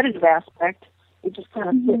competitive aspect, it just kind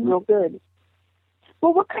of fit real good.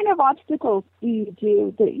 Well, what kind of obstacles do you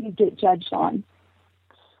do that you get judged on?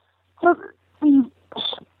 So the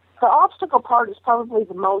obstacle part is probably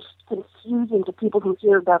the most confusing to people who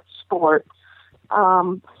hear about the sport.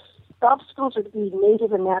 The obstacles are to be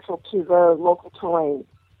native and natural to the local terrain.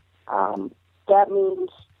 That means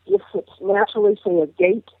if it's naturally, say, a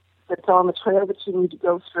gate that's on the trail that you need to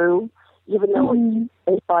go through, even though it's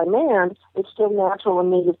made by man, it's still natural and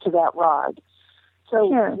native to that ride. So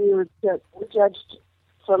we're judged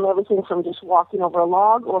from everything from just walking over a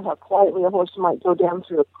log or how quietly a horse might go down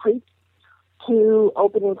through a creek to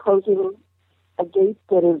opening and closing a gate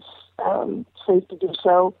that is safe to do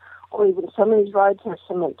so. Or even some of these rides have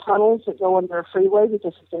cement tunnels that go under a freeway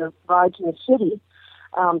because if they're rides in the city,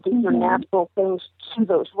 these are natural things to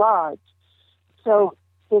those rides. So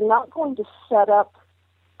they're not going to set up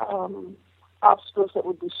obstacles that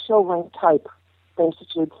would be show ring type things that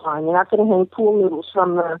you would find. You're not going to hang pool noodles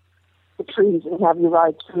from the trees and have you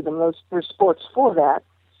ride through them. There's sports for that.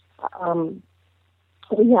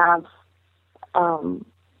 We have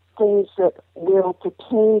things that will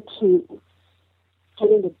pertain to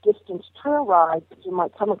getting a distance trail ride that you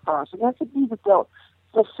might come across. And that could be that they'll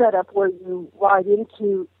set up where you ride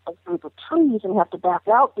into a group of trees and have to back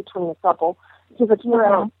out between a couple. Because if you're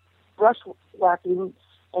out brushwhacking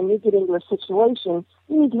and you get into a situation,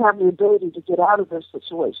 you need to have the ability to get out of those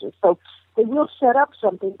situations. So they will set up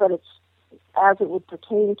something, but it's as it would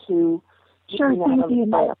pertain to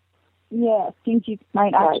things you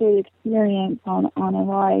might actually experience on a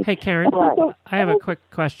ride. Hey, Karen, I have a quick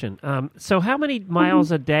question. So how many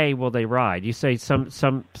miles a day will they ride? You say some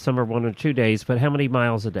are 1 or 2 days, but how many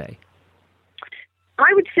miles a day?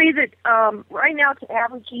 I would say that right now, to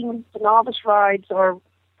averaging the novice rides are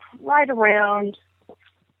right around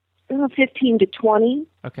 15 to 20.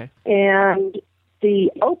 Okay. And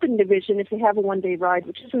the open division, if they have a one-day ride,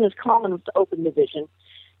 which isn't as common with the open division,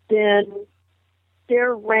 then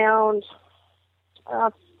they're around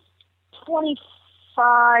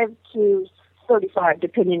 25 to 35,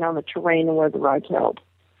 depending on the terrain and where the ride's held.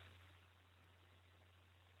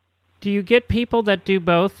 Do you get people that do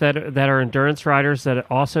both, that are endurance riders that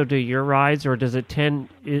also do your rides, or is it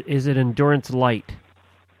endurance light?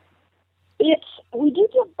 We do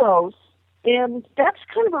get both, and that's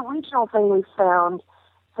kind of a regional thing we found,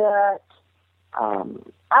 that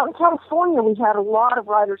out in California we had a lot of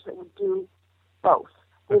riders that would do both.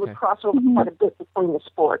 They would cross over quite a bit between the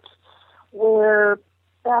sports. Where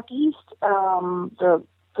back east, the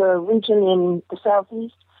region in the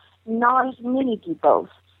southeast, not as many do both.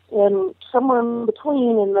 And somewhere in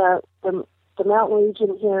between, in the mountain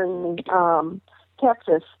region here in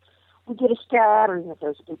Texas, we get a scattering of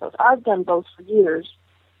those do both. I've done both for years,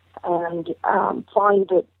 and find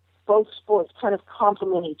that both sports kind of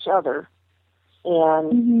complement each other.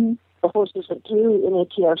 And the horses that do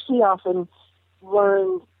NATRC often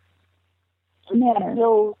learn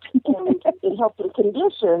skills and help them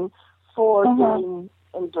condition for doing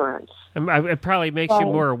endurance. It probably makes you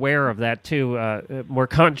more aware of that, too, more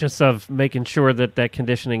conscious of making sure that that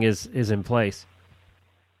conditioning is in place.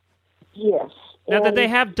 Yes. Now, did they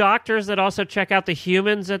have doctors that also check out the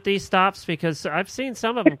humans at these stops? Because I've seen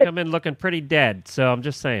some of them come in looking pretty dead, so I'm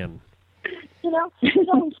just saying. We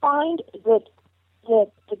find that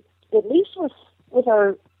at least with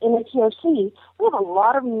our NATRC, we have a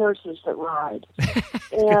lot of nurses that ride.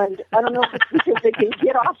 And I don't know if it's because they can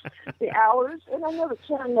get off the hours. And I know that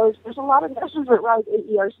Karen knows there's a lot of nurses that ride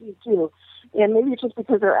AERC too. And maybe it's just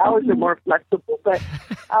because their hours are more flexible. But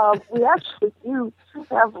we actually do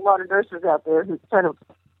have a lot of nurses out there who kind of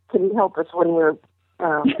can help us when we're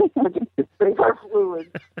drink our fluids.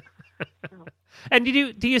 And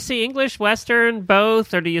do you see English, Western,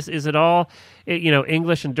 both, or is it all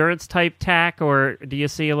English endurance type tack, or do you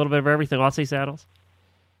see a little bit of everything? Aussie saddles.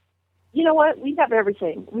 You know what? We have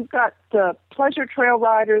everything. We've got the pleasure trail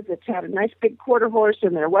riders that's had a nice big quarter horse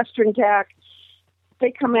in their Western tack.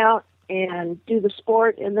 They come out and do the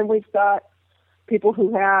sport, and then we've got people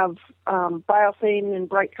who have biophane and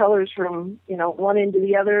bright colors from one end to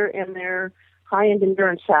the other, and their high-end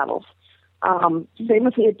endurance saddles. Same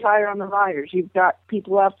with the attire on the riders. You've got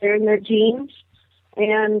people out there in their jeans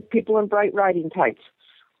and people in bright riding tights.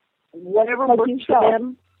 Whatever works for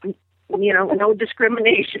them, no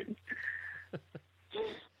discrimination.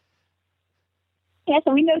 Yeah,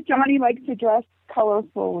 so we know Johnny likes to dress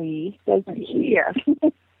colorfully, doesn't he? Yes.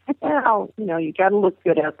 Well, you got to look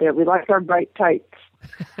good out there. We like our bright tights.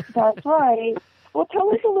 That's right. Well, tell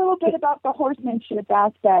us a little bit about the horsemanship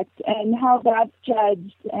aspect and how that's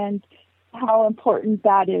judged and how important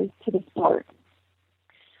that is to the sport.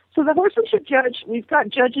 So the horsemanship judge, we've got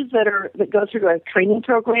judges that go through a training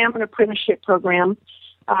program, an apprenticeship program.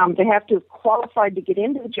 They have to have qualified to get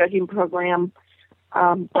into the judging program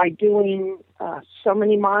by doing so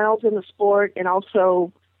many miles in the sport and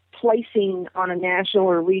also placing on a national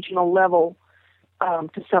or regional level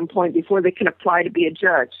to some point before they can apply to be a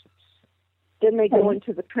judge. Then they go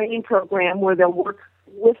into the training program where they'll work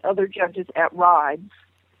with other judges at rides.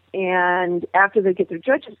 And after they get their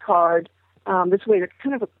judge's card, this way they're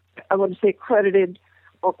kind of, I want to say, accredited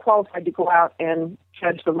or qualified to go out and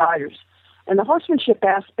judge the riders. And the horsemanship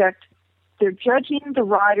aspect, they're judging the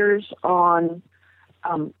riders on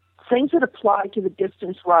things that apply to the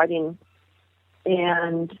distance riding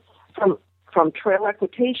and from trail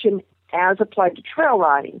equitation as applied to trail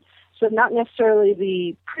riding. So not necessarily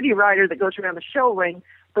the pretty rider that goes around the show ring,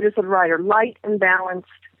 but is a rider light and balanced,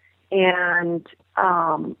 and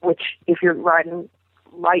which if you're riding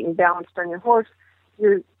light and balanced on your horse,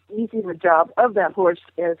 you're easing the job of that horse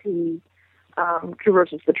as he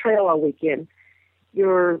traverses the trail all weekend.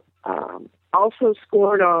 You're also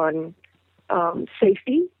scored on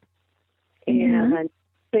safety and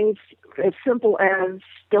things as simple as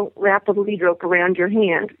don't wrap a lead rope around your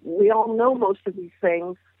hand. We all know most of these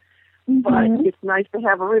things, but it's nice to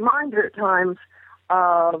have a reminder at times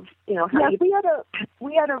of, how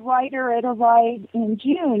we had a rider at a ride in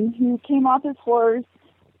June who came off his horse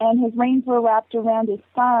and his reins were wrapped around his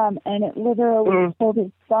thumb and it literally pulled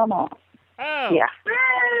his thumb off. Oh. Yeah.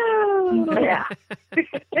 Yeah.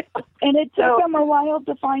 And it took them a while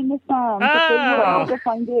to find the thumb, but they were able to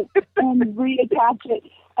find it and reattach it.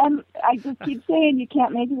 And I just keep saying you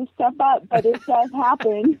can't make this stuff up, but it does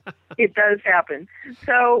happen. It does happen.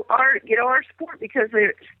 So our sport, because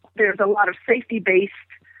there's a lot of safety-based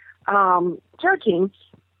judging,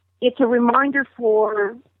 it's a reminder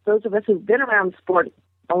for those of us who've been around the sport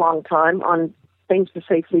a long time on things to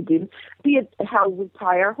safely do, be it how we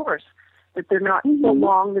tie our horse, that they're not so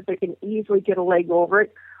long that they can easily get a leg over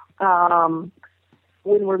it.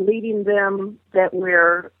 When we're leading them, that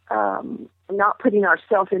we're not putting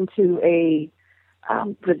ourselves into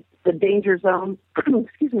the danger zone,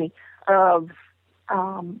 excuse me, of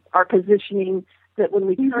our positioning, that when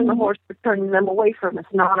we turn the horse, we're turning them away from us,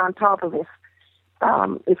 not on top of us.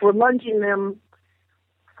 If we're lunging them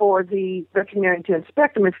for the veterinarian to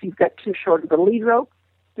inspect them, if you've got too short of a lead rope,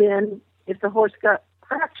 then if the horse got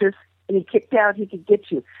fractures and he kicked out, he could get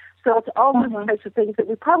you. So it's all those types of things that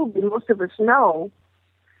most of us know,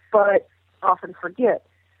 but often forget.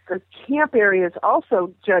 The camp area is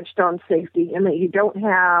also judged on safety, and that you don't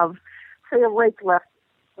have, say, a rake left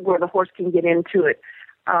where the horse can get into it,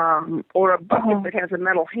 or a bucket that has a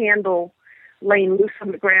metal handle laying loose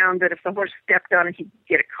on the ground that if the horse stepped on it, he'd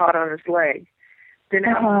get it caught on his leg. Then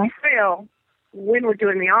out on the trail, when we're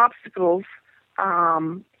doing the obstacles,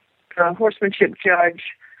 the horsemanship judge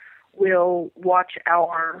will watch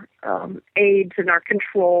our aids and our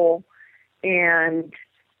control and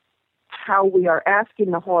how we are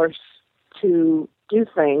asking the horse to do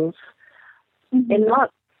things. And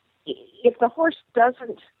not, if the horse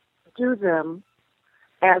doesn't do them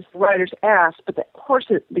as the riders ask, but the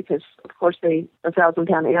horses, because of course they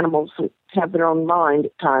 1,000-pound animals have their own mind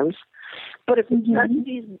at times, but if the judge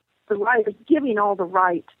sees the rider giving all the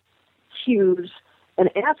right cues and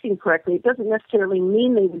asking correctly, it doesn't necessarily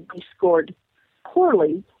mean they would be scored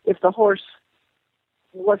poorly if the horse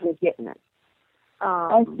wasn't getting it.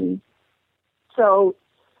 I see. So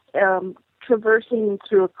traversing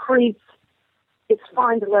through a creek, it's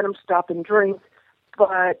fine to let them stop and drink,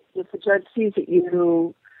 but if the judge sees that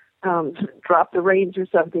you drop the reins or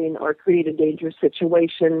something or create a dangerous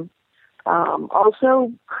situation,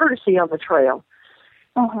 also courtesy on the trail.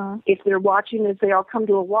 If they're watching as they all come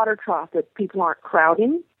to a water trough, that people aren't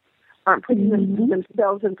crowding, aren't putting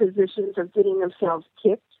themselves in positions of getting themselves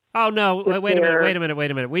kicked. Oh, no, wait a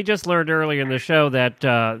minute. We just learned earlier in the show that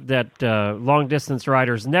long-distance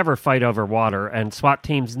riders never fight over water, and SWAT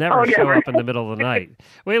teams never show up in the middle of the night.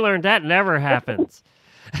 We learned that never happens.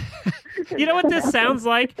 You know what this sounds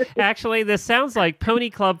like? Actually, this sounds like Pony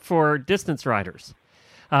Club for distance riders.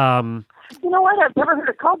 You know what? I've never heard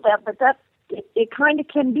it called that, but it kind of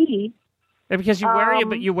can be. Because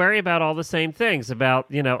you worry about all the same things,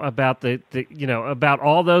 about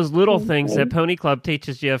all those little things that Pony Club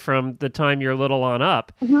teaches you from the time you're little on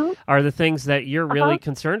up are the things that you're really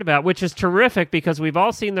concerned about, which is terrific because we've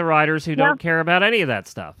all seen the riders who don't care about any of that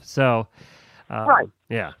stuff. So, right.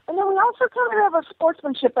 Yeah. And then we also kind of have a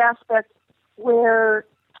sportsmanship aspect where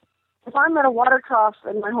if I'm at a water trough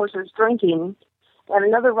and my horse is drinking and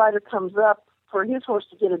another rider comes up for his horse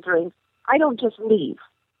to get a drink, I don't just leave.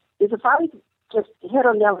 Is if I just head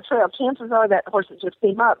on down the trail, chances are that horse that just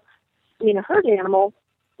came up, being a herd animal,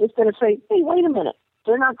 is going to say, hey, wait a minute.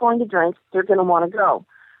 They're not going to drink. They're going to want to go.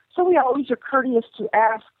 So we always are courteous to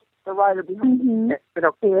ask the rider behind me, is it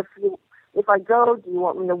okay if I go? Do you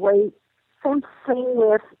want me to wait? Same thing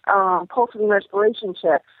with pulse and respiration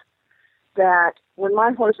checks, that when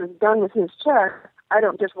my horse is done with his check, I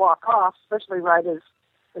don't just walk off, especially right as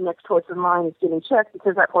the next horse in line is getting checked,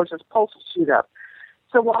 because that horse's pulse will shoot up.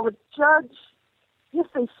 So while the judge, if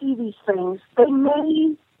they see these things, they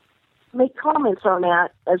may make comments on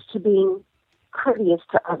that as to being courteous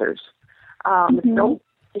to others.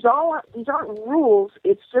 These aren't rules.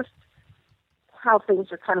 It's just how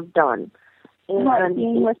things are kind of done. And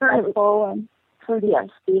being respectful and courteous. Yes,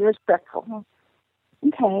 being respectful.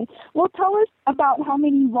 Okay. Well, tell us about how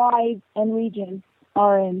many rides and regions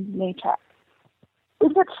are in NATRC.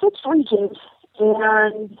 We've got 6 regions,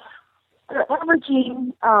 and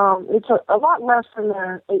averaging, it's a lot less than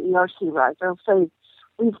the AERC rides. I'll say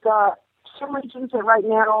we've got some regions that right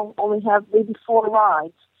now only have maybe 4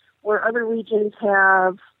 rides, where other regions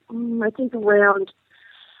have, I think, around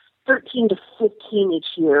 13 to 15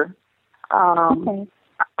 each year.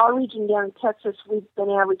 Our region down in Texas, we've been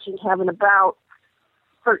averaging having about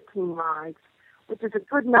 13 rides, which is a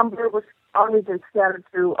good number. With our region scattered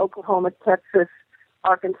through Oklahoma, Texas,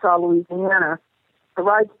 Arkansas, Louisiana. The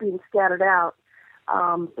rides being scattered out,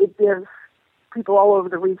 it gives people all over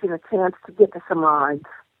the region a chance to get to some rides,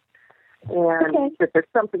 and that there's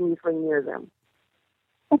something usually near them.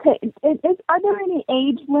 Okay. Are there any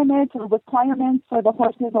age limits or requirements for the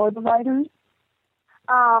horses or the riders?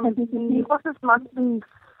 The horses must be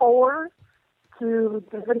 4 to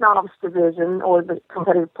do the novice division or the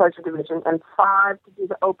competitive pleasure division, and 5 to do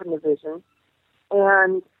the open division.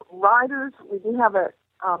 And riders, we do have a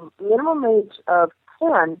minimum age of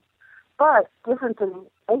 10, but different than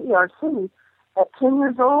AERC, at 10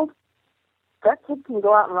 years old, that kid can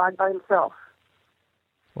go out and ride by himself.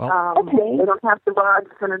 Well, They don't have to ride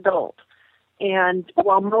with an adult. And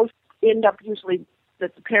while most end up usually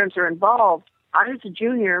that the parents are involved, I was a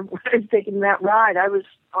junior when I was taking that ride. I was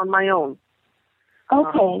on my own.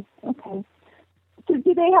 Okay. So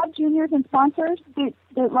do they have juniors and sponsors that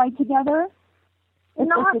ride together?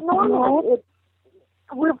 Not normally.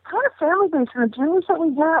 We're kind of family-based, and the juniors that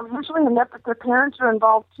we have usually end up that their parents are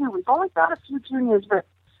involved, too. We've only got a few juniors that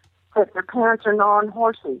their parents are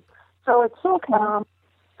non-horsey. So it's a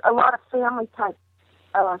lot of family-type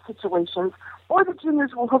situations. Or the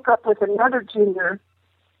juniors will hook up with another junior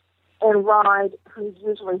and ride who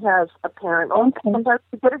usually has a parent. Sometimes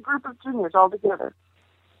we get a group of juniors all together.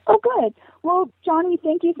 Oh, good. Well, Johnny,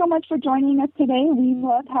 thank you so much for joining us today. We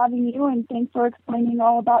love having you, and thanks for explaining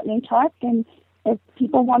all about NATRC. And if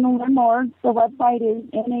people want to learn more, the website is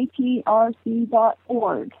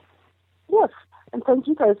natrc.org. Yes, and thank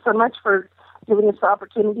you guys so much for giving us the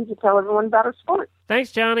opportunity to tell everyone about our sport.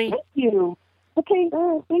 Thanks, Johnny. Thank you. Okay,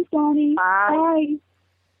 thanks, Donnie. Bye.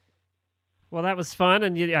 Well, that was fun,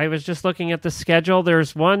 and I was just looking at the schedule.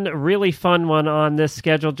 There's one really fun one on this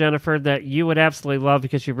schedule, Jennifer, that you would absolutely love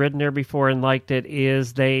because you've ridden there before and liked it,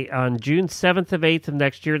 is on June 7th of 8th of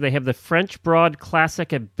next year, they have the French Broad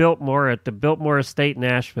Classic at Biltmore at the Biltmore Estate,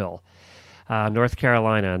 Nashville, North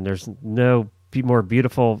Carolina, and there's no more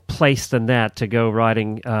beautiful place than that to go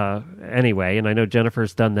riding anyway, and I know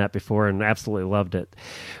Jennifer's done that before and absolutely loved it.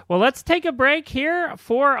 Well, let's take a break here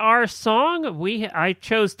for our song. I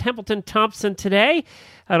chose Templeton Thompson today,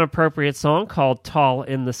 an appropriate song called Tall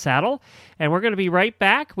in the Saddle, and we're going to be right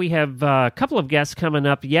back. We have a couple of guests coming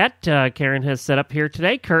up yet. Karen has set up here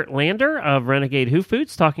today, Kurt Lander of Renegade Hoof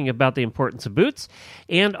Boots, talking about the importance of boots,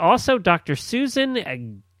 and also Dr.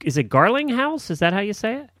 Susan, is it Garlinghouse? Is that how you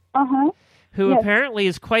say it? Uh-huh. Who apparently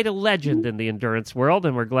is quite a legend in the endurance world,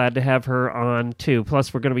 and we're glad to have her on, too.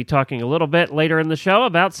 Plus, we're going to be talking a little bit later in the show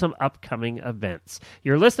about some upcoming events.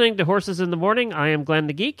 You're listening to Horses in the Morning. I am Glenn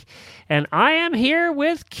the Geek, and I am here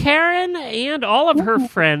with Karen and all of her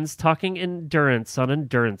friends talking endurance on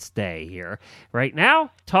Endurance Day here. Right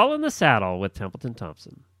now, Tall in the Saddle with Templeton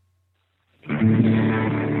Thompson.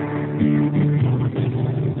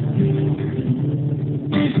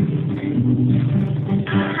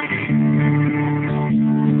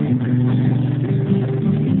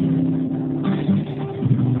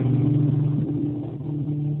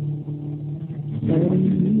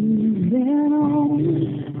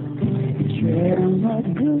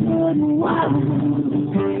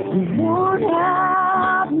 Worn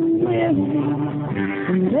out and weary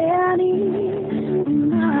from many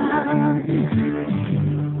nights,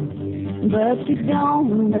 but you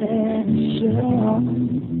don't let it show.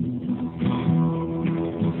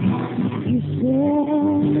 You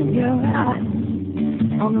said you're right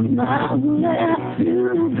on the mile left to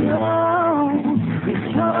go. You're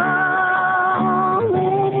tall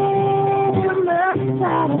in the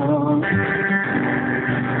saddle.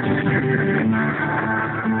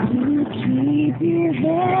 Keep your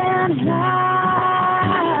head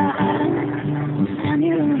high and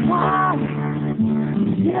your heart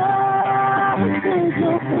just as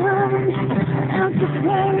open as the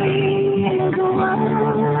prairie wide.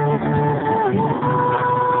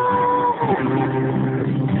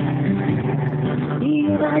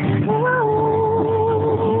 You're cold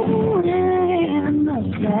in the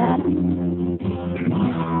saddle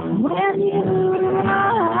when you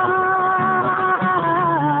ride.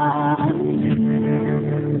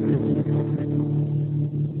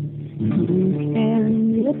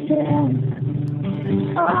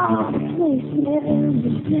 All the places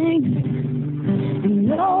you sing,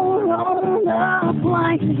 no roll up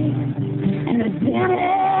blanket, and a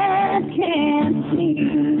dentist can't see,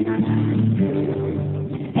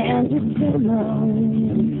 and your pillow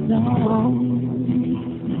is song,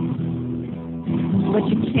 but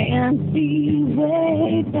you can't see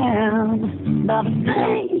way down by the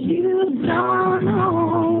things you don't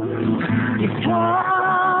know. You're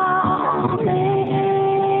tall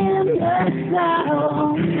in the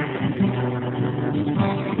saddle.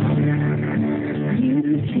 You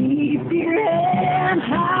keep your head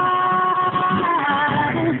high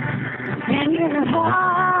and your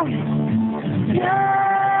heart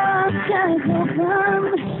just as open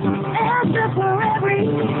as the prairie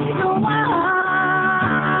wide.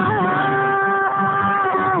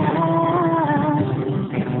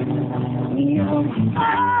 You're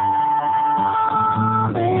all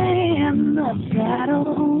in the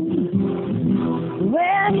saddle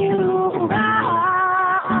when you ride.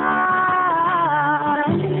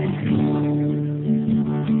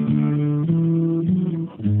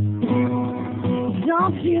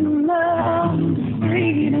 Don't you love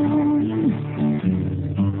freedom?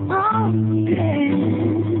 Oh yeah.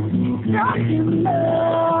 Don't you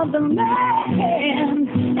love the man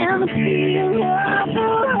and the feel of the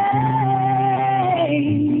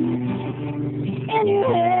rain in your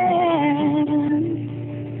hand?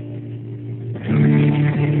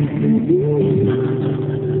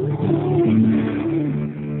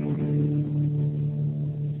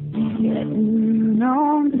 Getting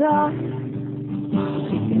on dark,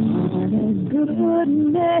 not a good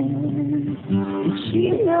man. She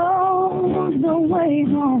knows the way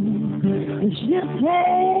home, and she'll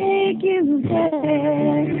take you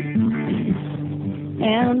there.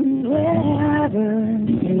 And wherever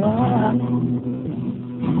you are,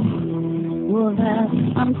 well, that's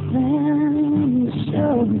something to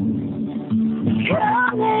show.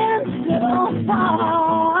 Coming so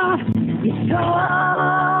far, you're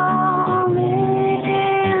tall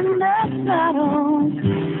in the saddle.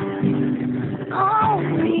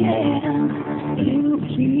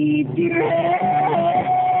 keep your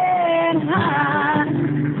head high.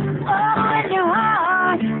 Oh, and your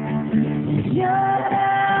heart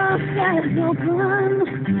just as open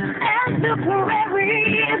as the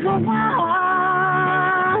prairies of wide.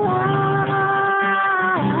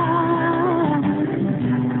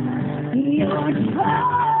 You're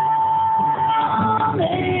tall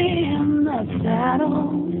in the saddle.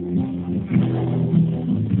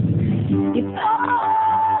 You're tall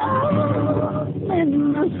in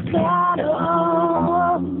the saddle.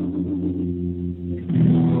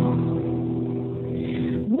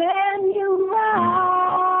 When you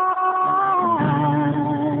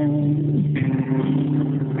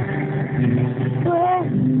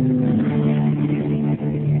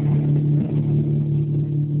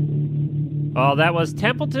Oh, that was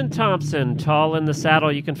Templeton Thompson, Tall in the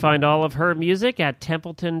Saddle. You can find all of her music at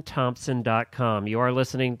TempletonThompson.com. You are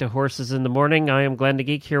listening to Horses in the Morning. I am Glenn the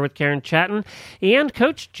Geek here with Karen Chatton, and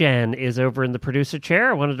Coach Jen is over in the producer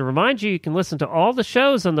chair. I wanted to remind you can listen to all the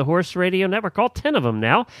shows on the Horse Radio Network, all 10 of them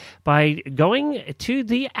now, by going to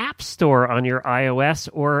the App Store on your iOS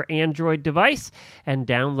or Android device and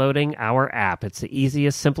downloading our app. It's the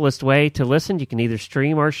easiest, simplest way to listen. You can either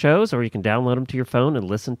stream our shows or you can download them to your phone and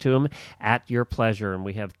listen to them at your pleasure, and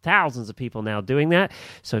we have thousands of people now doing that.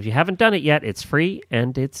 So if you haven't done it yet, it's free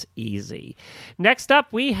and it's easy. Next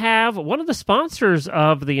up, we have one of the sponsors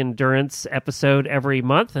of the Endurance episode every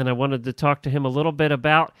month, and I wanted to talk to him a little bit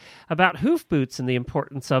about hoof boots and the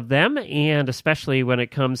importance of them, and especially when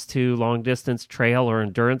it comes to long-distance trail or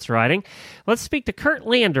endurance riding. Let's speak to Kurt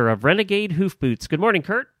Lander of Renegade Hoof Boots. Good morning,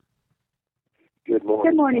 Kurt. Good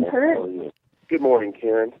morning. Good morning, Kurt. Good morning,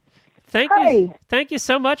 Karen. Thank you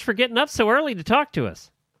so much for getting up so early to talk to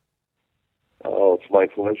us. Oh, it's my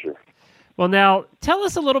pleasure. Well, now, tell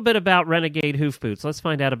us a little bit about Renegade Hoof Boots. Let's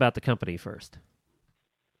find out about the company first.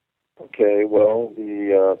 Okay, well,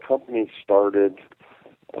 the company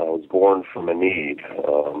was born from a need.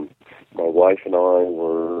 My wife and I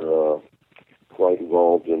were quite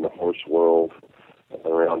involved in the horse world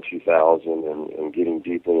around 2000 and getting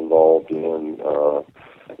deeply involved in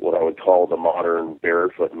what I would call the modern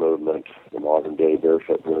barefoot movement, the modern-day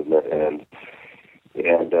barefoot movement. And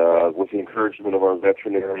with the encouragement of our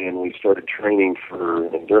veterinarian, we started training for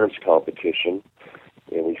an endurance competition,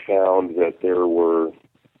 and we found that there were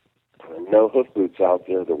no hoof boots out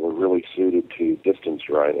there that were really suited to distance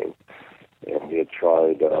riding. And we had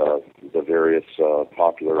tried the various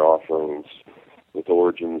popular offerings with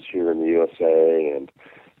origins here in the USA, and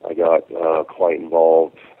I got quite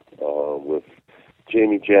involved with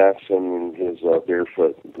Jamie Jackson and his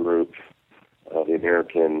barefoot group, the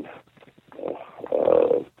American.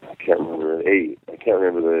 I can't remember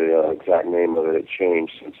the exact name of it. It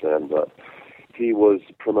changed since then, but he was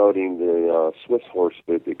promoting the Swiss horse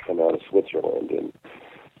boot that come out of Switzerland, and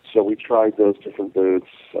so we tried those different boots.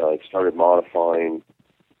 I started modifying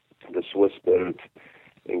the Swiss boot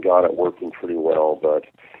and got it working pretty well, but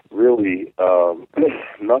really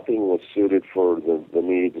nothing was suited for the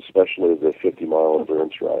needs, especially the 50-mile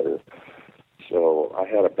endurance rider. So I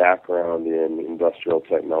had a background in industrial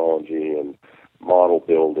technology and model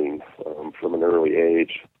building from an early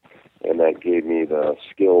age, and that gave me the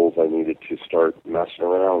skills I needed to start messing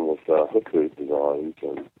around with hook boot designs.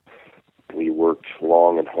 And we worked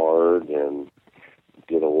long and hard and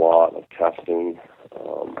did a lot of testing.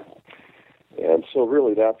 And so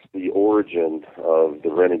really that's the origin of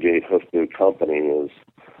the Renegade Hoof Boot Company is,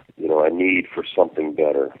 a need for something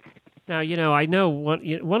better. Now, I know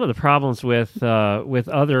one of the problems with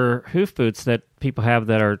other hoof boots that people have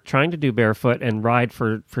that are trying to do barefoot and ride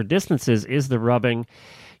for distances is the rubbing.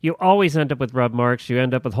 You always end up with rub marks. You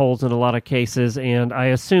end up with holes in a lot of cases, and I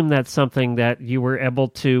assume that's something that you were able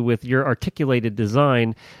to, with your articulated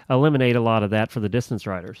design, eliminate a lot of that for the distance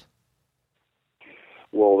riders.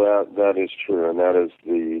 Well, that is true, and that is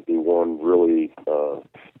the one really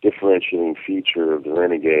differentiating feature of the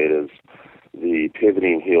Renegade is the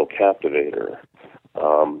pivoting heel captivator.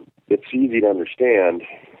 It's easy to understand.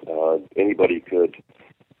 Anybody could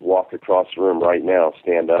walk across the room right now,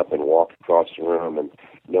 stand up and walk across the room, and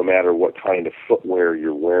no matter what kind of footwear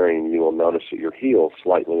you're wearing, you will notice that your heel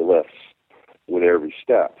slightly lifts with every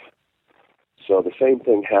step. So the same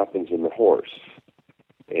thing happens in the horse.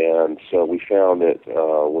 And so we found that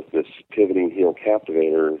with this pivoting heel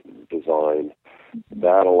captivator design,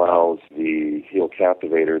 that allows the heel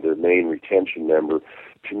captivator, their main retention member,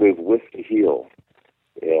 to move with the heel.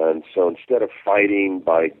 And so instead of fighting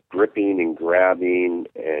by gripping and grabbing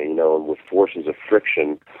and with forces of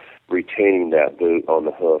friction, retaining that boot on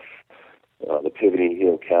the hoof, the pivoting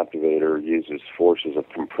heel captivator uses forces of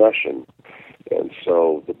compression. And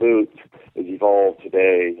so the boot has evolved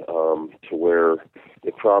today to where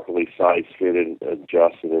it properly size-fitted,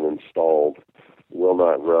 adjusted, and installed will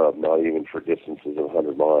not rub, not even for distances of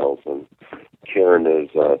 100 miles. And Karen is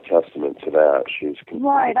a testament to that. She's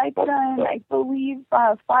right. I've done, I believe,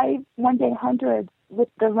 5 one-day hundreds with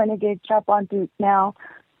the Renegade strap-on boots now,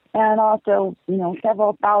 and also,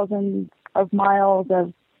 several thousand of miles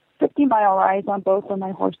of 50-mile rides on both of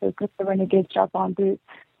my horses with the Renegade strap-on boots,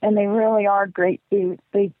 and they really are great boots.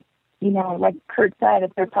 They, like Kurt said,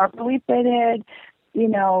 if they're properly fitted,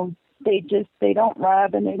 they don't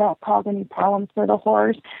rub and they don't cause any problems for the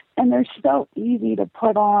horse, and they're so easy to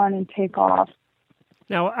put on and take off.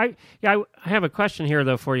 Now, I have a question here,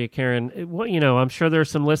 though, for you, Karen. I'm sure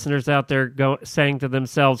there's some listeners out there saying to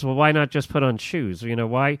themselves, well, why not just put on shoes?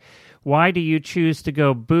 Why do you choose to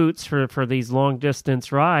go boots for these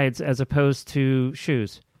long-distance rides as opposed to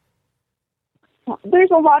shoes?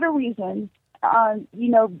 There's a lot of reasons.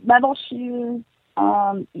 Metal shoes,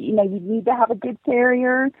 you need to have a good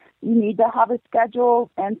farrier. You need to have a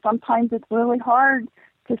schedule, and sometimes it's really hard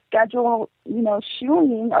to schedule,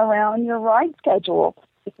 shoeing around your ride schedule,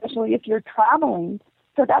 especially if you're traveling.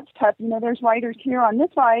 So that's tough. There's riders here on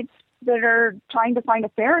this ride that are trying to find a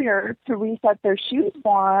farrier to reset their shoes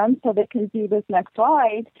for them so they can do this next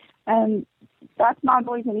ride, and that's not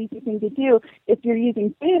always an easy thing to do. If you're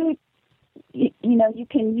using boots, you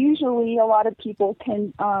can usually, a lot of people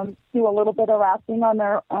can do a little bit of wrapping on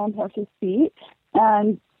their own horse's feet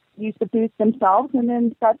and use the boots themselves, and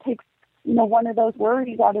then that takes, one of those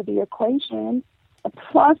worries out of the equation.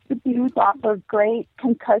 Plus, the boots offer great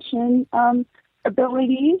concussion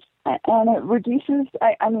abilities, and it reduces,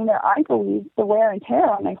 I believe, the wear and tear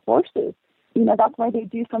on my horses. That's why they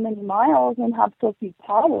do so many miles and have so few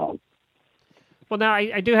problems. Well, now,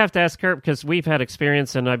 I do have to ask Kurt, because we've had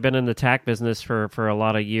experience, and I've been in the tack business for a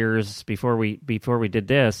lot of years before we did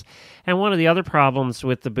this. And one of the other problems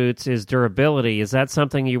with the boots is durability. Is that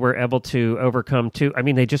something you were able to overcome, too?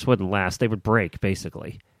 They just wouldn't last. They would break,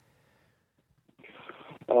 basically.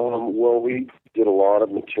 Well, we did a lot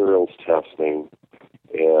of materials testing.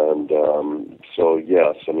 And so,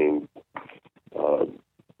 yes,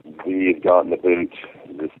 we had gotten the boot,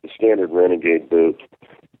 the standard Renegade boot,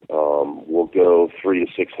 will go 300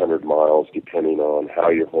 to 600 miles depending on how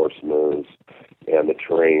your horse moves and the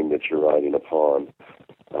terrain that you're riding upon.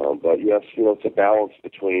 But yes, it's a balance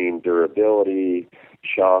between durability,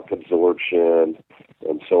 shock absorption,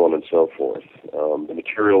 and so on and so forth. The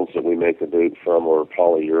materials that we make the boot from are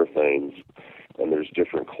polyurethanes, and there's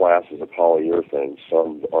different classes of polyurethanes.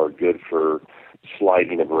 Some are good for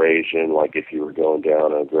sliding abrasion, like if you were going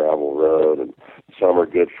down a gravel road, and some are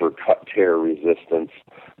good for cut tear resistance,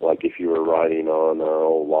 like if you were riding on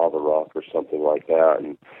old lava rock or something like that.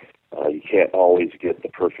 And you can't always get the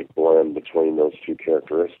perfect blend between those two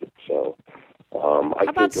characteristics. So I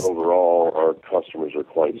think overall our customers are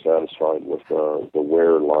quite satisfied with the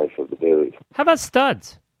wear life of the boot. How about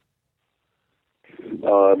studs?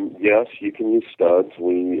 Yes, you can use studs.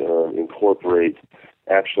 We incorporate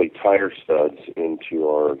actually tire studs into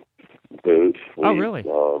our boot. Oh, really?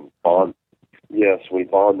 We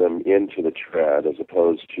bond them into the tread as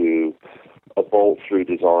opposed to a bolt-through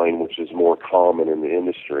design, which is more common in the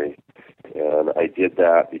industry. And I did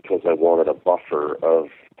that because I wanted a buffer of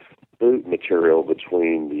boot material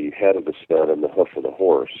between the head of the stud and the hoof of the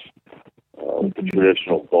horse. The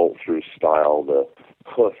traditional bolt-through style, the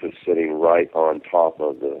hoof is sitting right on top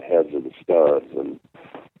of the heads of the studs, and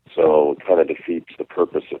so it kind of defeats the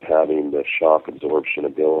purpose of having the shock absorption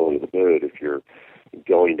ability of the boot. If you're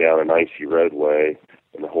going down an icy roadway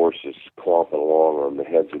and the horse is clomping along on the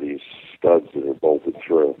heads of these studs that are bolted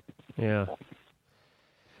through. Yeah.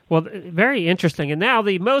 Well, very interesting. And now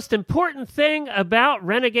the most important thing about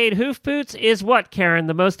Renegade hoof boots is what, Karen?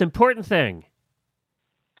 The most important thing?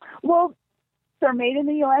 Well, they're made in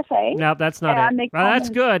the USA. No, that's not it. Well, that's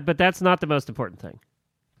good, but that's not the most important thing.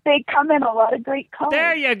 They come in a lot of great colors.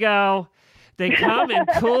 There you go. They come in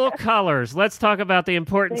cool colors. Let's talk about the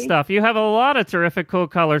important stuff. You have a lot of terrific cool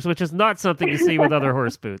colors, which is not something you see with other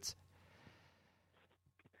horse boots.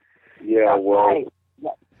 Yeah, well,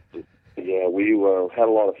 yeah, we had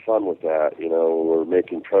a lot of fun with that. We're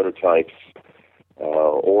making prototypes.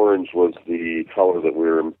 Orange was the color that we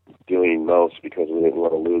were doing most because we didn't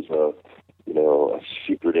want to lose a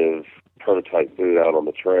secretive prototype boot out on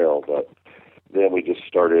the trail. But then we just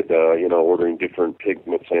started, ordering different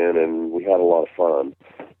pigments in, and we had a lot of fun.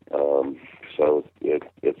 So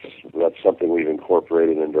that's something we've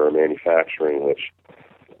incorporated into our manufacturing, which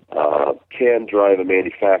can drive a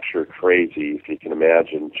manufacturer crazy if you can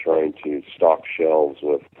imagine trying to stock shelves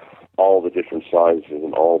with all the different sizes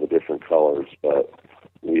and all the different colors, but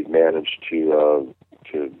we've managed to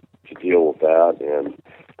deal with that, and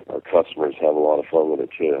our customers have a lot of fun with it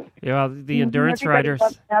too. Yeah, the endurance riders,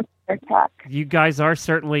 you guys are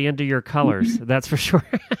certainly into your colors, that's for sure.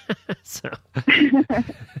 So,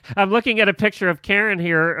 I'm looking at a picture of Karen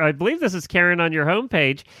here. I believe this is Karen on your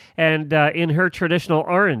homepage, and in her traditional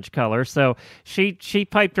orange color. So she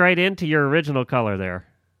piped right into your original color there.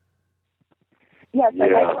 Yes, I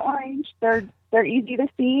like the orange. They're easy to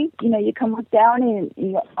see. You know, you can look down and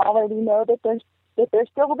you already know that they're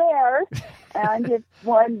still there. And if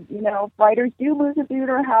one, riders do lose a boot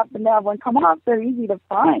or happen to have one come off, they're easy to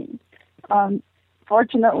find.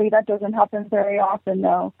 Fortunately, that doesn't happen very often,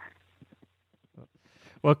 though.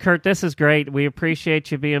 Well, Kurt, this is great. We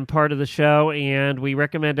appreciate you being part of the show, and we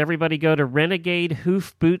recommend everybody go to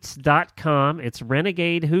renegadehoofboots.com. It's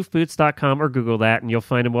renegadehoofboots.com, or Google that, and you'll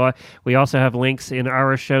find them. We also have links in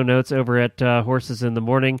our show notes over at Horses in the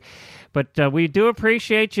Morning. But we do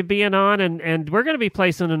appreciate you being on, and we're going to be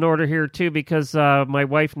placing an order here, too, because my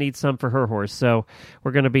wife needs some for her horse. So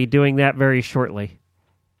we're going to be doing that very shortly.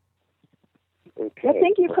 Okay. Well,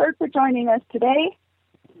 thank you, Kurt, for joining us today.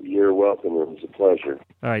 You're welcome. It was a pleasure.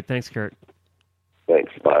 All right. Thanks, Kurt.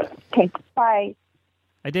 Thanks. Bye. Okay. Bye.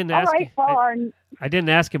 I didn't ask. I didn't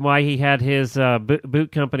ask him why he had his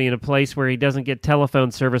boot company in a place where he doesn't get telephone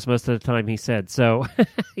service most of the time. He said so.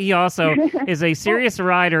 He also is a serious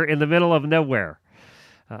rider in the middle of nowhere.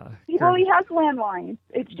 Well, he has landlines.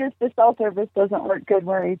 It's just the cell service doesn't work good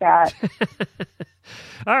where he's at.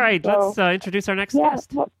 All right. Let's introduce our next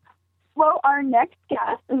guest. Well, our next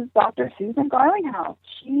guest is Dr. Susan Garlinghouse.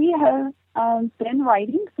 She has been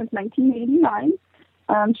riding since 1989.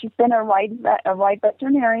 She's been a ride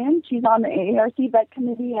veterinarian. She's on the AARC Vet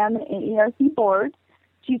Committee and the AARC Board.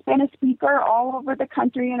 She's been a speaker all over the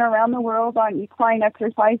country and around the world on equine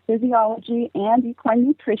exercise physiology and equine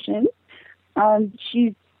nutrition.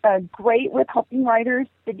 She's great with helping riders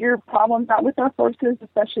figure problems out with their horses,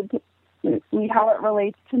 especially how it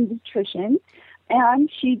relates to nutrition. And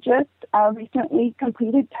she just recently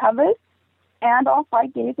completed Tevis and all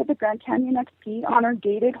 5 days of the Grand Canyon XP on her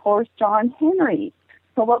gaited horse, John Henry.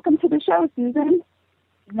 So welcome to the show, Susan.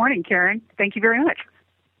 Good morning, Karen. Thank you very much.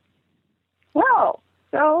 Well,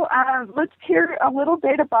 so let's hear a little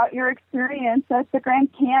bit about your experience at the Grand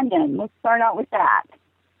Canyon. Let's start out with that.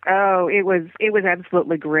 Oh, it was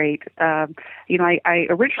absolutely great. I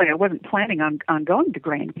originally wasn't planning on going to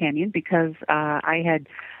Grand Canyon because I had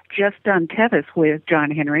just done Tevis with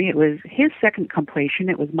John Henry. It was his second completion.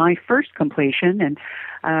 It was my first completion, and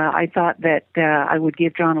I thought that I would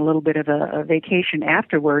give John a little bit of a vacation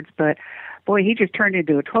afterwards, but boy, he just turned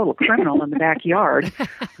into a total criminal in the backyard.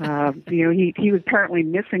 He was apparently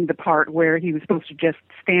missing the part where he was supposed to just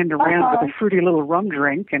stand around with a fruity little rum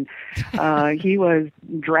drink, and he was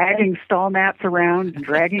dragging stall mats around, and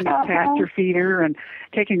dragging a pasture feeder, and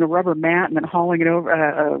taking a rubber mat and then hauling it over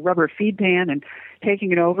a rubber feed pan and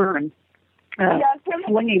taking it over and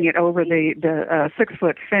flinging it over the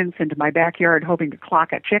 6-foot fence into my backyard, hoping to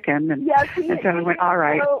clock a chicken. And so I went, all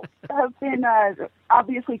right. Have been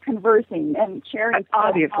obviously conversing and sharing.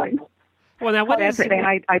 Obviously. Well, now what is it? And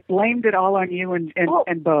I blamed it all on you and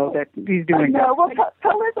Bo that he's doing that. Well,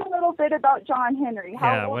 tell us a little bit about John Henry.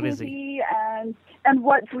 How old is he, and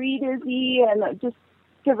what breed is he, and just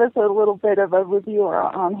give us a little bit of a review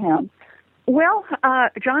on him. Well,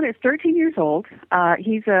 John is 13 years old.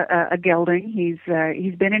 He's a gelding. He's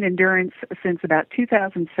been in endurance since about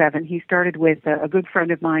 2007. He started with a good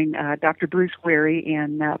friend of mine, Dr. Bruce Wary,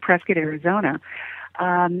 in Prescott, Arizona.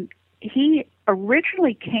 He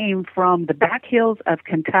originally came from the back hills of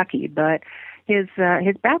Kentucky, but his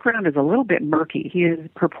background is a little bit murky. He is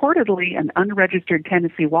purportedly an unregistered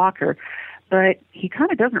Tennessee walker, but he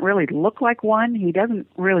kind of doesn't really look like one. He doesn't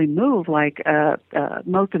really move like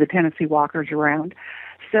most of the Tennessee walkers around.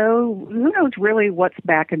 So who knows really what's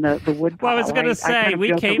back in the woodpile? Well, I was going to say,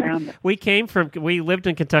 we lived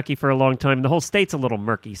in Kentucky for a long time, and the whole state's a little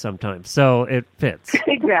murky sometimes, so it fits.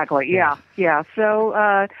 Exactly, yeah. So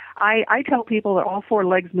I tell people that all 4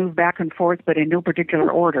 legs move back and forth, but in no particular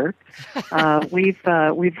order. We've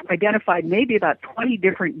identified maybe about 20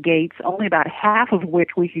 different gaits, only about half of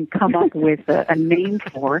which we can come up with a name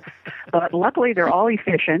for. But luckily, they're all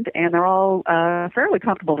efficient, and they're all fairly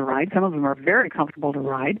comfortable to ride. Some of them are very comfortable to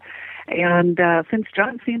ride. And since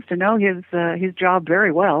John seems to know his job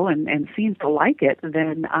very well and seems to like it,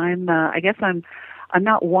 then I'm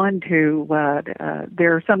not one to.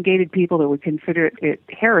 There are some gaited people that would consider it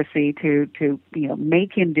heresy to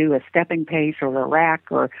make him do a stepping pace or a rack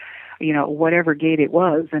or whatever gait it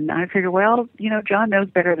was. And I figured, well, John knows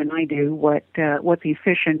better than I do what's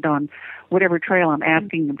efficient on whatever trail I'm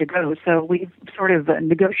asking him to go. So we've sort of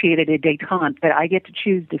negotiated a detente that I get to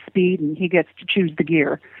choose the speed and he gets to choose the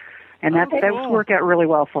gear. And that's worked out really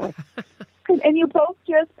well for us. And you both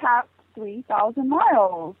just passed 3,000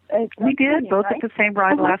 miles. We did, both at the same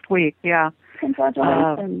ride last week, yeah.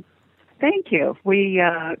 Congratulations. Thank you. We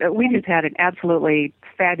just had an absolutely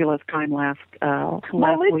fabulous time last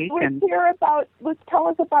week. Let's tell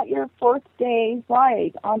us about your fourth day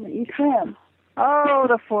ride on the East Rim. Oh,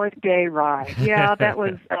 the fourth day ride. Yeah, that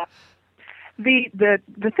was the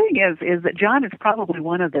thing is that John is probably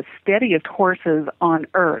one of the steadiest horses on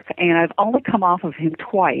earth, and I've only come off of him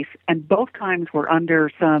twice, and both times were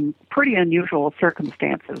under some pretty unusual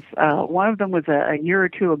circumstances. One of them was a year or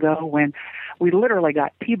two ago when we literally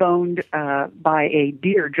got T-boned by a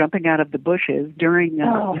deer jumping out of the bushes during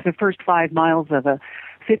the first 5 miles of a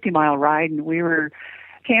 50-mile ride, and we were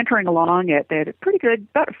cantering along at a pretty good,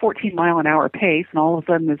 about a 14-mile-an-hour pace, and all of a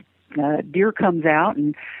sudden this deer comes out,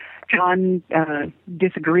 and John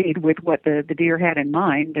disagreed with what the deer had in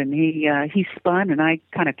mind, and he spun, and I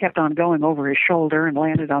kind of kept on going over his shoulder and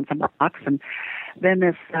landed on some rocks. And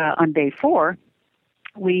then on day 4,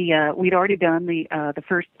 we'd already done the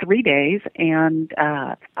first 3 days, and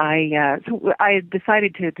I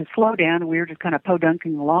decided to slow down. We were just kind of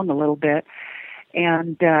podunking along a little bit.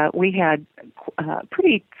 And we had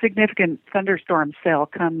pretty significant thunderstorm cell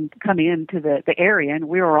come into the area, and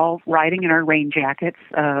we were all riding in our rain jackets.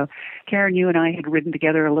 Karen, you and I had ridden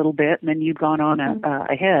together a little bit, and then you'd gone on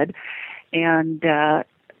ahead. And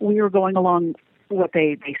we were going along what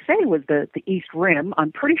they say was the East Rim.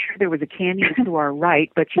 I'm pretty sure there was a canyon to our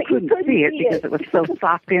right, but you couldn't see it because it was so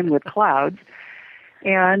socked in with clouds.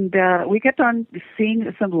 And we kept on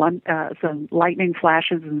seeing some lightning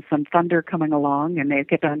flashes and some thunder coming along, and they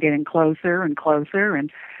kept on getting closer and closer.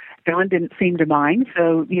 And John didn't seem to mind,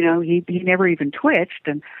 so he never even twitched.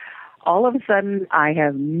 And all of a sudden, I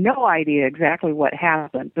have no idea exactly what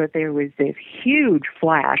happened, but there was this huge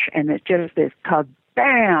flash, and it's just this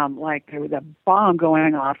kabam, like there was a bomb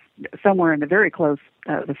going off somewhere in the very close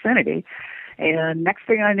vicinity. And next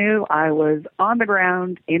thing I knew, I was on the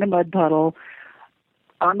ground in a mud puddle,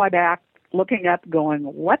 on my back, looking up, going,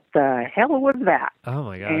 what the hell was that? Oh,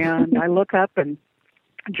 my gosh. And I look up, and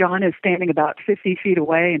John is standing about 50 feet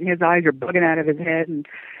away, and his eyes are bugging out of his head, and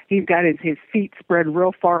he's got his feet spread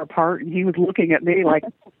real far apart, and he was looking at me like,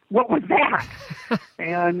 what was that?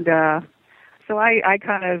 And so I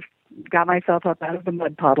kind of got myself up out of the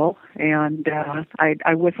mud puddle, and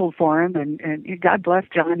I whistled for him, and God bless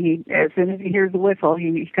John. He, as soon as he hears the whistle,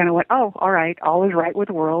 he kind of went, oh, all right, all is right with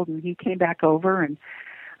the world, and he came back over, and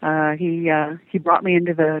he brought me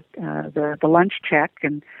into the lunch check,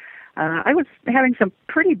 and I was having some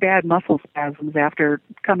pretty bad muscle spasms after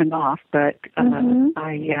coming off, but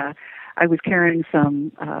I was carrying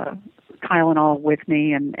some Tylenol with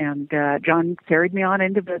me, and John carried me on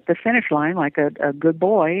into the finish line like a good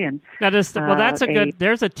boy. And now that's good.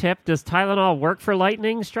 There's a tip. Does Tylenol work for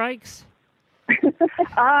lightning strikes?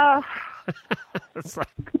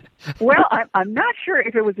 Well, I'm not sure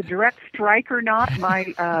if it was a direct strike or not.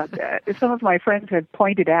 Some of my friends have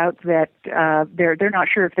pointed out that they're not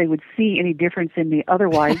sure if they would see any difference in me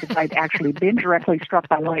otherwise if I'd actually been directly struck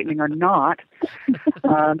by lightning or not.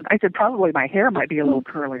 I said probably my hair might be a little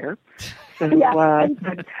curlier. So,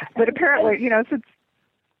 but apparently, since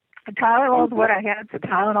Tylenol is what I had, so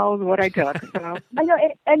Tylenol is what I took. So. I know,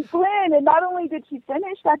 and Glenn, and not only did she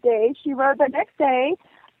finish that day, she rode the next day.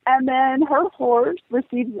 And then her horse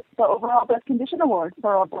received the overall best condition award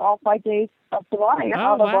for all 5 days of July.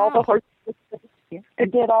 Out of all the horses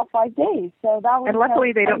that did all 5 days. So that was. And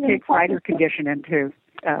luckily, they don't take rider condition into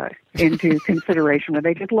consideration when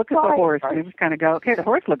they just look at the horse and just kind of go, okay, the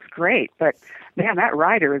horse looks great, but man, that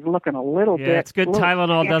rider is looking a little bit. It's good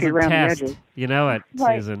Tylenol doesn't test. You know it,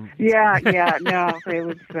 right. Susan. Yeah, no, it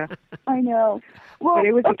was. I know. Well, but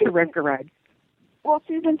it was a terrific ride. Well,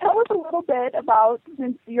 Susan, tell us a little bit about,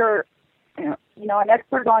 since you're, an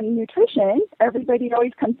expert on nutrition, everybody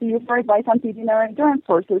always comes to you for advice on feeding their endurance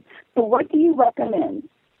horses. So what do you recommend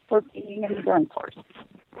for feeding an endurance horse?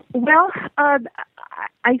 Well,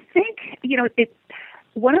 I think,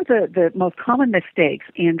 one of the most common mistakes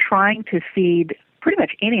in trying to feed pretty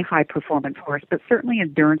much any high-performance horse, but certainly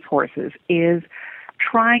endurance horses, is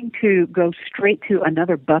trying to go straight to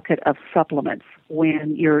another bucket of supplements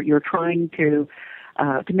when you're trying to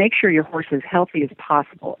make sure your horse is healthy as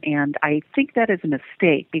possible. And I think that is a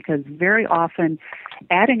mistake because very often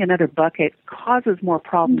adding another bucket causes more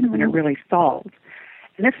problems than it really solves.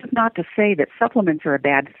 And this is not to say that supplements are a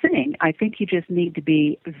bad thing. I think you just need to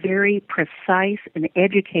be very precise and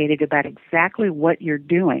educated about exactly what you're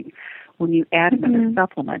doing when you add another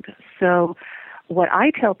supplement. So what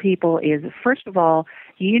I tell people is, first of all,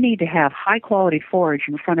 you need to have high-quality forage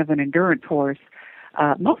in front of an endurance horse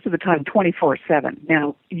most of the time 24/7.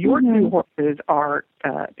 Now, your two horses are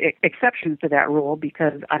exceptions to that rule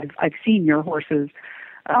because I've seen your horses,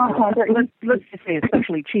 let's just say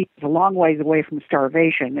especially cheap, a long ways away from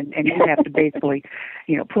starvation, and you have to basically,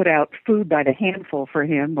 put out food by the handful for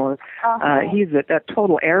him, or he's a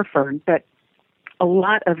total air fern. But a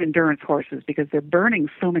lot of endurance horses, because they're burning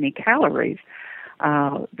so many calories,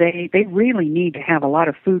 they really need to have a lot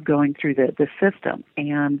of food going through the system.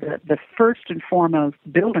 And the first and foremost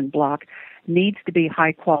building block needs to be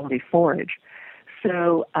high-quality forage.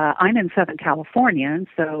 So I'm in Southern California, and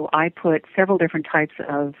so I put several different types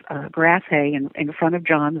of grass hay in front of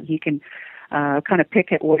John, and he can kind of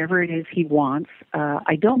pick at whatever it is he wants.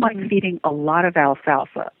 I don't mind feeding a lot of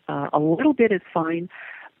alfalfa. A little bit is fine,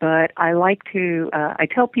 but I like to, I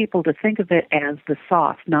tell people to think of it as the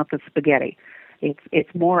sauce, not the spaghetti.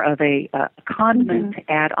 It's more of a condiment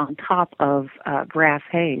to add on top of grass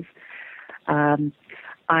hays. I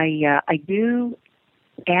do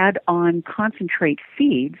add on concentrate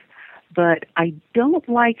feeds, but I don't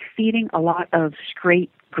like feeding a lot of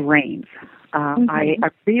straight grains. I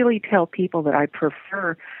really tell people that I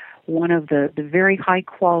prefer one of the very high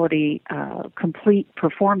quality complete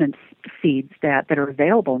performance feeds that are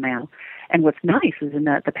available now. And what's nice is in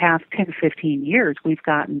the past 10 to 15 years, we've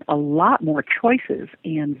gotten a lot more choices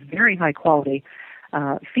in very high quality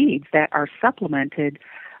feeds that are supplemented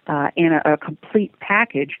in a complete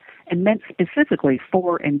package and meant specifically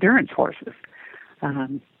for endurance horses.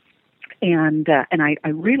 And I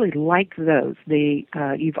really like those.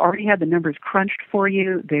 You've already had the numbers crunched for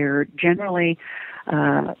you. They're generally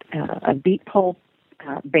a beet pulp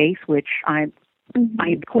base, which I'm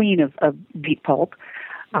the queen of beet pulp.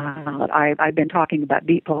 I've been talking about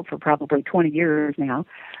beet pulp for probably 20 years now,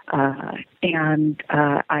 and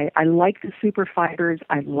I like the super fibers.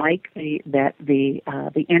 I like that the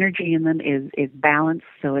energy in them is balanced,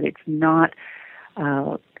 so that it's not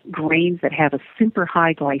grains that have a super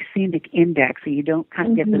high glycemic index, so you don't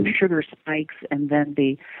kind of get those sugar spikes and then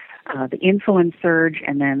the insulin surge,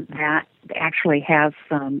 and then that actually has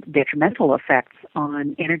some detrimental effects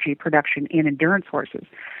on energy production in endurance horses.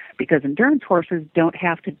 Because endurance horses don't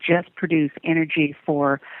have to just produce energy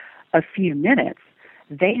for a few minutes.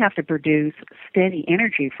 They have to produce steady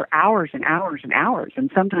energy for hours and hours and hours,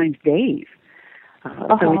 and sometimes days.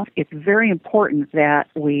 So it's very important that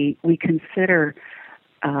we consider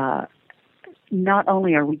not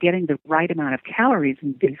only are we getting the right amount of calories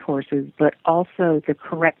in these horses, but also the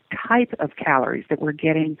correct type of calories, that we're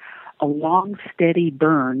getting a long, steady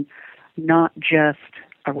burn, not just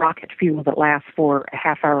a rocket fuel that lasts for a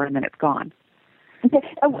half hour and then it's gone.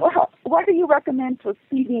 Okay. What do you recommend for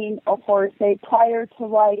feeding a horse, say, prior to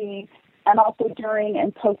riding and also during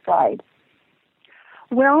and post-ride?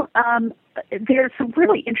 Well, there's some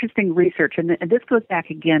really interesting research, and this goes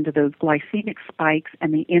back again to those glycemic spikes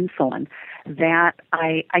and the insulin, that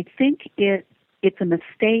I think it's a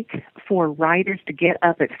mistake for riders to get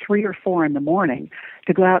up at 3 or 4 in the morning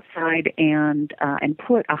to go outside and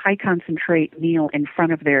put a high concentrate meal in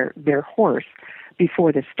front of their horse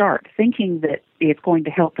before the start, thinking that it's going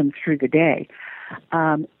to help them through the day.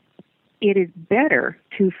 It is better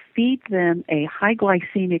to feed them a high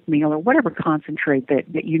glycemic meal or whatever concentrate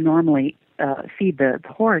that you normally feed the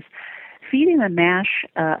horse, feeding the mash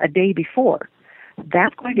a day before.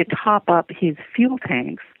 That's going to top up his fuel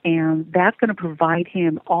tanks, and that's going to provide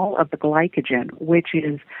him all of the glycogen, which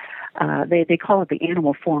is they call it the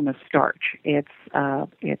animal form of starch. It's a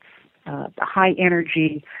high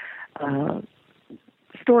energy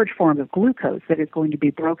storage form of glucose that is going to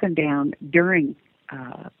be broken down during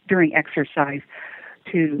exercise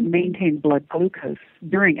to maintain blood glucose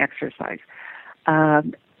during exercise.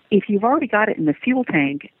 If you've already got it in the fuel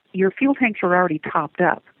tank, your fuel tanks are already topped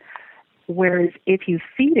up. Whereas if you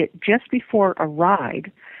feed it just before a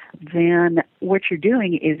ride, then what you're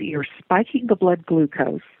doing is you're spiking the blood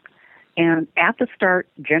glucose. And at the start,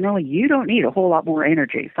 generally, you don't need a whole lot more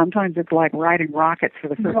energy. Sometimes it's like riding rockets for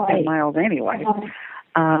the first 10 miles anyway.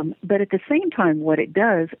 But at the same time, what it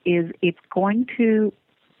does is it's going to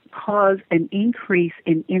cause an increase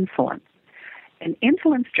in insulin. And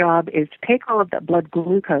insulin's job is to take all of that blood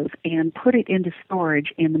glucose and put it into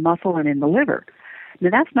storage in the muscle and in the liver. Now,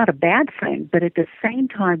 that's not a bad thing, but at the same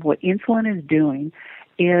time, what insulin is doing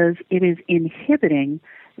is it is inhibiting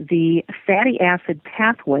the fatty acid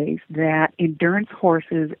pathways that endurance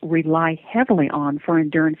horses rely heavily on for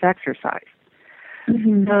endurance exercise.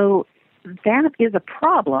 Mm-hmm. So that is a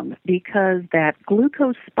problem because that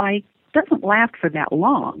glucose spike doesn't last for that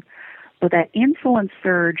long, but that insulin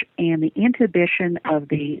surge and the inhibition of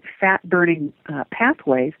the fat-burning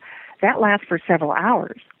pathways, that lasts for several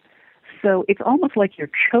hours. So it's almost like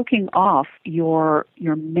you're choking off your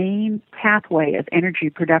main pathway of energy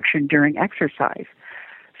production during exercise.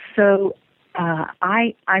 So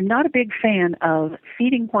I'm not a big fan of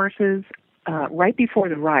feeding horses right before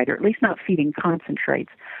the ride, or at least not feeding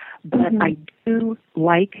concentrates. But I do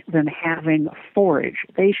like them having forage.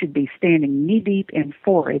 They should be standing knee-deep in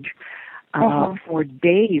forage for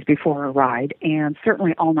days before a ride, and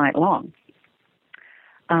certainly all night long.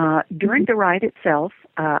 During the ride itself,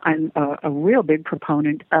 I'm a real big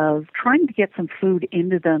proponent of trying to get some food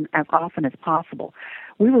into them as often as possible.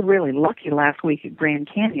 We were really lucky last week at Grand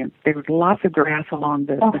Canyon. There was lots of grass along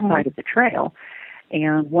the side of the trail,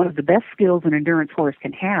 and one of the best skills an endurance horse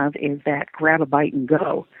can have is that grab a bite and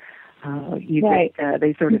go.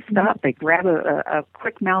 They sort of stop, they grab a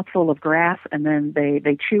quick mouthful of grass, and then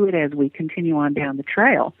they chew it as we continue on down the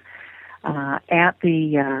trail. At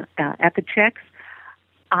the checks,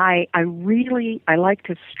 I like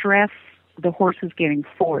to stress the horses getting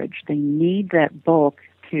forage. They need that bulk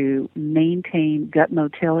to maintain gut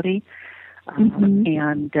motility,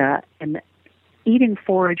 and eating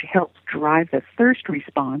forage helps drive the thirst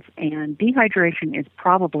response, and dehydration is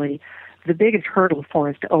probably the biggest hurdle for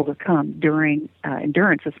us to overcome during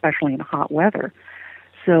endurance, especially in hot weather.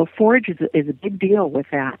 So forage is a big deal with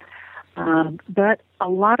that. But a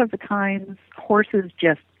lot of the times, horses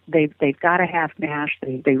just, they've got to have mash.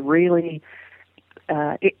 They really,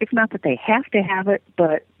 it's not that they have to have it,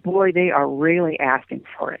 but boy, they are really asking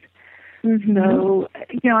for it. So,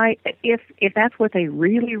 if that's what they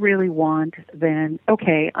really, really want, then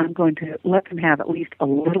okay, I'm going to let them have at least a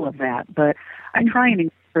little of that. But I try and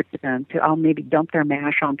encourage them to, I'll maybe dump their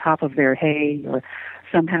mash on top of their hay or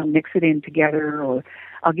somehow mix it in together, or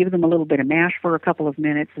I'll give them a little bit of mash for a couple of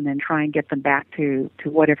minutes and then try and get them back to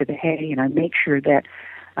whatever the hay. And I make sure that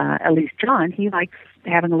at least John, he likes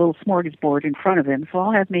having a little smorgasbord in front of him. So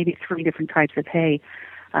I'll have maybe 3 different types of hay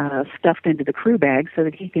stuffed into the crew bag so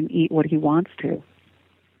that he can eat what he wants to.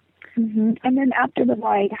 And then after the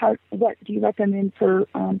ride, what do you recommend for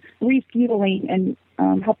refueling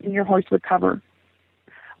and helping your horse recover?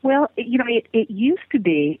 Well, it used to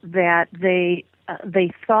be that they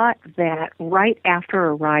thought that right after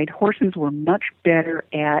a ride, horses were much better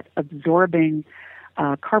at absorbing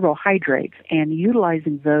carbohydrates and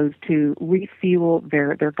utilizing those to refuel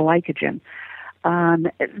their glycogen.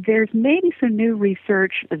 There's maybe some new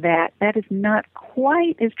research that is not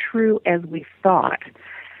quite as true as we thought,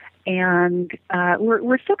 and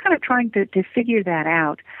we're still kind of trying to figure that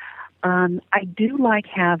out. I do like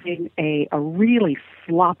having a really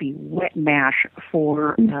sloppy wet mash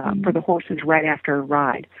for the horses right after a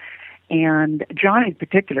ride. And John in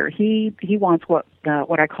particular, he wants what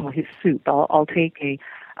I call his soup. I'll take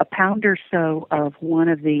a pound or so of one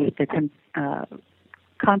of the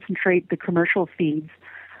concentrate, the commercial feeds.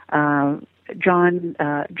 John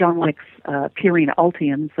likes Purina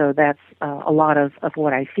Ultium, so that's a lot of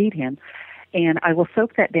what I feed him. And I will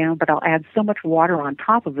soak that down, but I'll add so much water on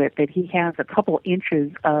top of it that he has a couple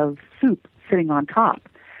inches of soup sitting on top.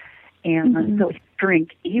 And so he drink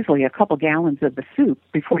easily a couple gallons of the soup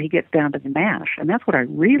before he gets down to the mash. And that's what I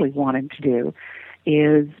really want him to do,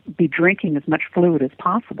 is be drinking as much fluid as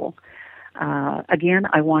possible. Again,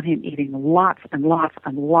 I want him eating lots and lots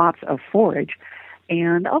and lots of forage.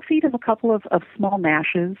 And I'll feed him a couple of small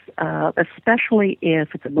mashes, especially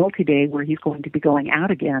if it's a multi-day where he's going to be going out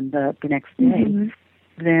again the next day.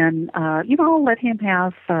 Then, I'll let him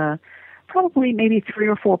have probably maybe 3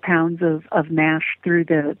 or 4 pounds of mash through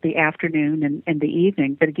the afternoon and the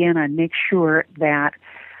evening. But again, I make sure that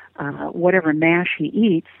whatever mash he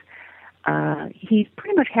eats, he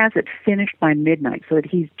pretty much has it finished by midnight, so that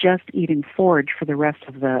he's just eating forage for the rest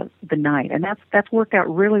of the night. And that's worked out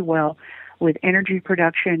really well with energy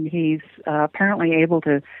production. He's apparently able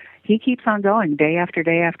to, he keeps on going day after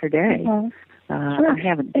day after day. I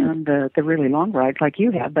haven't done the really long rides like you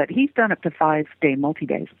have, but he's done up to 5-day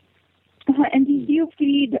multi-days. And do you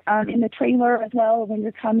feed in the trailer as well when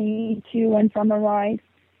you're coming to and from a ride?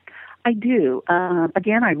 I do.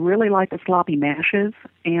 Again, I really like the sloppy mashes,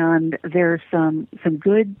 and there's some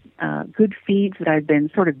good feeds that I've been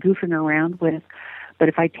sort of goofing around with. But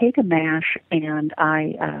if I take a mash and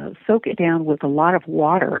I soak it down with a lot of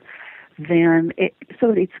water, then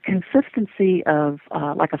it's consistency of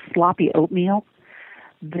like a sloppy oatmeal.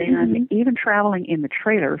 then even traveling in the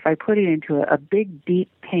trailer, if I put it into a big, deep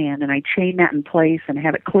pan and I chain that in place and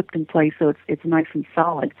have it clipped in place so it's nice and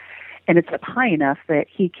solid, and it's up high enough that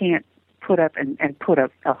he can't put up and put a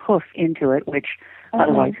hoof into it, which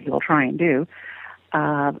otherwise he'll try and do,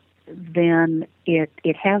 then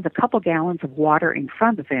it has a couple gallons of water in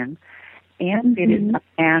front of him, and it is a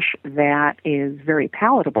mash that is very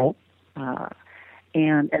palatable,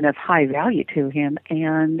 and that's high value to him.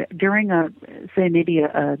 And during maybe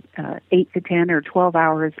a 8 to 10 or 12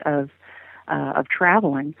 hours of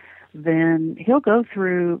traveling, then he'll go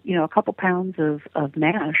through, a couple pounds of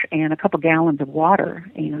mash and a couple gallons of water,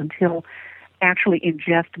 and he'll actually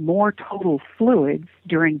ingest more total fluids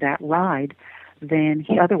during that ride than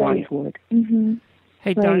he otherwise would.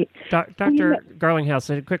 Hey, Dr. Garlinghouse,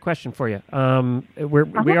 a quick question for you.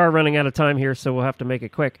 We are running out of time here, so we'll have to make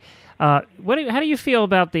it quick. How do you feel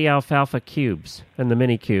about the alfalfa cubes and the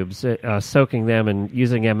mini cubes, soaking them and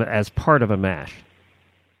using them as part of a mash?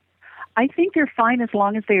 I think they're fine as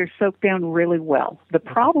long as they are soaked down really well. The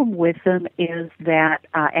problem with them is that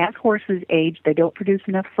as horses age, they don't produce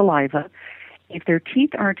enough saliva. If their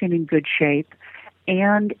teeth aren't in good shape,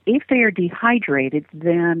 and if they are dehydrated,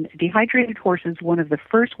 then dehydrated horses, one of the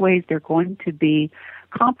first ways they're going to be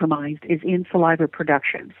compromised is in saliva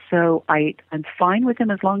production. So I'm fine with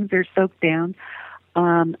them as long as they're soaked down.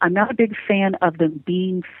 I'm not a big fan of them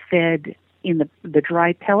being fed in the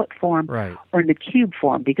dry pellet form or in the cube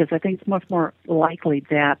form, because I think it's much more likely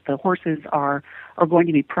that the horses are going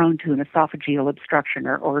to be prone to an esophageal obstruction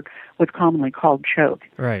or what's commonly called choke.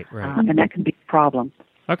 Right. And that can be a problem.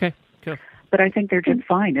 Okay, cool. But I think they're just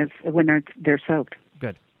fine when they're soaked.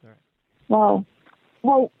 Good. All right.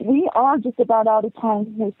 Well, we are just about out of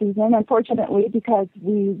time this season, unfortunately, because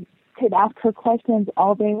we could ask her questions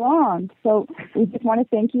all day long. So we just want to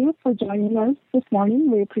thank you for joining us this morning.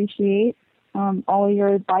 We appreciate all of your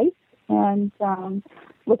advice, and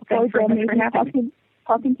look forward to maybe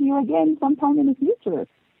talking to you again sometime in the future.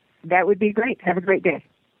 That would be great. Have a great day.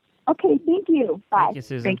 Okay, thank you. Bye. Thank you,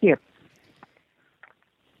 Susan. Thank you.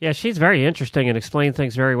 Yeah, she's very interesting and explained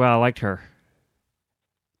things very well. I liked her.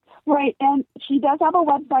 Right, and she does have a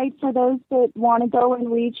website for those that want to go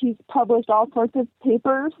and read. She's published all sorts of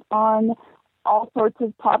papers on all sorts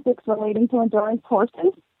of topics relating to endurance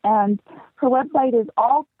horses, and her website is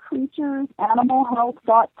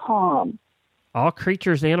allcreaturesanimalhealth.com.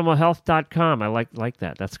 Allcreaturesanimalhealth.com. I like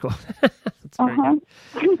that. That's cool. That's very good.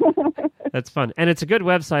 That's fun. And it's a good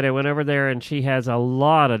website. I went over there, and she has a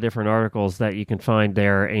lot of different articles that you can find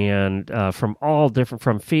there, and from all different,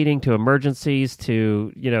 from feeding to emergencies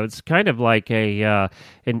to, it's kind of like a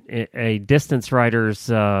distance rider's,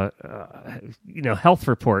 health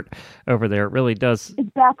report over there. It really does.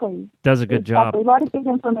 Exactly. Does a good job. A lot of good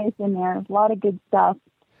information there. A lot of good stuff.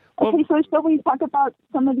 Okay, so shall we talk about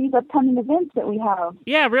some of these upcoming events that we have?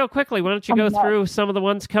 Yeah, real quickly. Why don't you go through some of the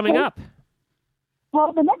ones coming up?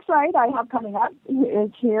 Well, the next ride I have coming up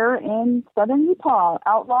is here in southern Utah,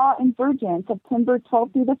 Outlaw and Virgin, September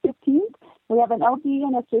 12th through the 15th. We have an LD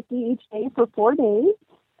and a 50 each day for 4 days,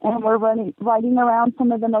 and we're riding around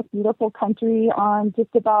some of the most beautiful country on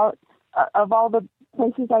just about, of all the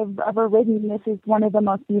places I've ever ridden, this is one of the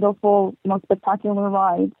most beautiful, most spectacular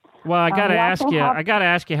rides. Well, I got to ask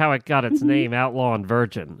you how it got its name, Outlaw and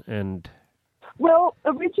Virgin, and. Well,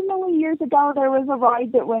 originally years ago there was a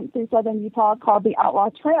ride that went through southern Utah called the Outlaw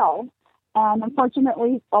Trail, and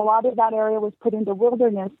unfortunately a lot of that area was put into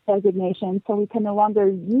wilderness designation, so we can no longer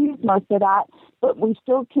use most of that, but we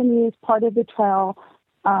still can use part of the trail.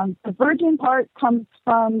 The Virgin part comes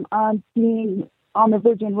from being on the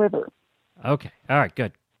Virgin River. Okay, all right,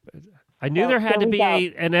 good. I knew there had to be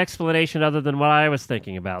an explanation other than what I was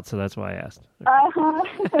thinking about, so that's why I asked. There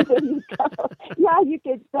you go. Yeah, you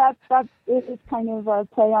could. That is kind of a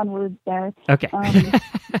play on words there. Okay.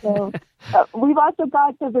 We've also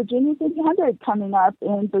got the Virginia City 100 coming up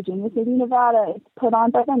in Virginia City, Nevada. It's put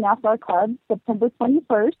on by the NATRC Club, September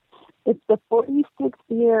 21st. It's the 46th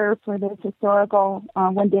year for this historical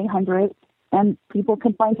one-day 100. And people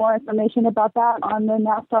can find more information about that on the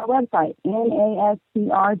NASCAR website,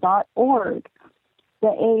 NASCR.org. The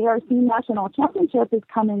AARC National Championship is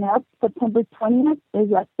coming up. September 20th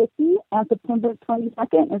is at 50, and September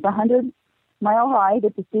 22nd is a 100-mile ride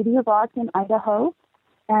at the City of Rocks in Idaho.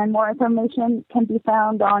 And more information can be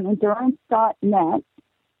found on endurance.net.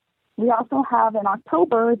 We also have in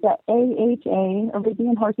October the AHA,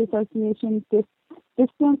 Arabian Horse Association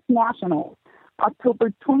Distance Nationals.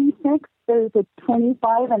 October 26th, there's a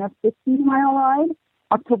 25 and a 50-mile ride.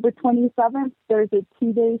 October 27th, there's a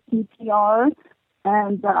 2-day CPR.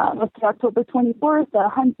 And October 24th, the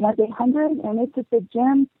one-day 100, and it's at the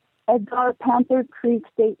gym Edgar Panther Creek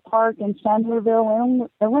State Park in Chandlerville,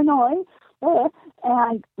 Illinois.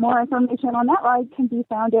 And more information on that ride can be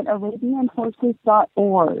found at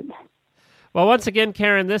ArabianHorses.org. Well, once again,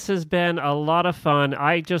 Karen, this has been a lot of fun.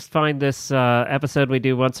 I just find this episode we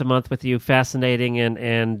do once a month with you fascinating,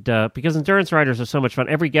 and because endurance riders are so much fun.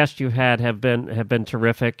 Every guest you've had have been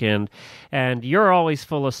terrific, and you're always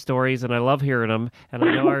full of stories, and I love hearing them. And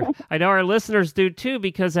I know our listeners do too,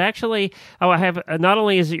 because actually, I have not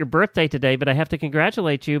only is it your birthday today, but I have to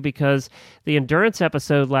congratulate you because the endurance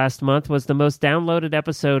episode last month was the most downloaded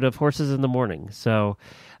episode of Horses in the Morning. So,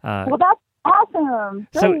 well, that's awesome.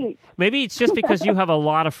 Great. So maybe it's just because you have a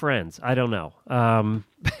lot of friends. I don't know.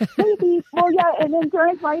 Maybe. Well, yeah, and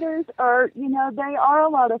endurance riders are, they are a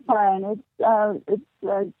lot of fun. It's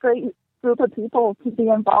a great group of people to be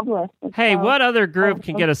involved with. Hey, what other group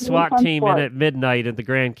can get a SWAT team in at midnight in the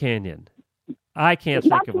Grand Canyon? I can't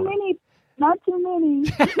think of one. Not too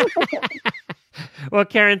many. Well,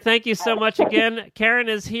 Karen, thank you so much again. Karen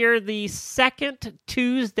is here the second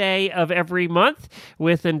Tuesday of every month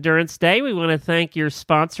with Endurance Day. We want to thank your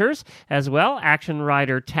sponsors as well, Action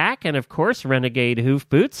Rider Tack, and of course, Renegade Hoof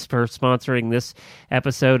Boots for sponsoring this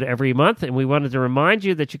episode every month. And we wanted to remind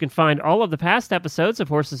you that you can find all of the past episodes of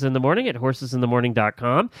Horses in the Morning at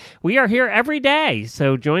horsesinthemorning.com. We are here every day,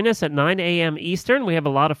 so join us at 9 a.m. Eastern. We have a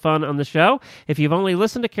lot of fun on the show. If you've only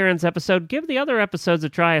listened to Karen's episode, give the other episodes a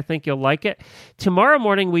try. I think you'll like it. Tomorrow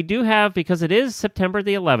morning, we do have, because it is September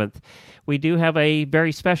the 11th, we do have a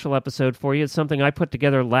very special episode for you. It's something I put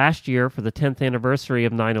together last year for the 10th anniversary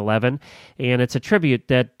of 9/11, and it's a tribute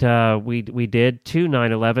that we did to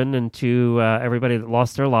 9/11 and to everybody that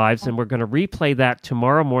lost their lives, and we're going to replay that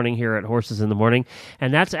tomorrow morning here at Horses in the Morning,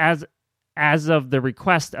 and that's as of the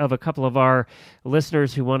request of a couple of our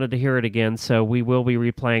listeners who wanted to hear it again. So we will be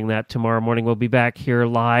replaying that tomorrow morning. We'll be back here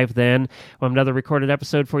live then. We'll have another recorded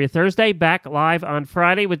episode for you Thursday, back live on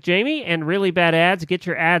Friday with Jamie and really bad ads. Get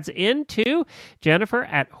your ads into Jennifer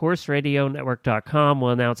at horseradionetwork.com.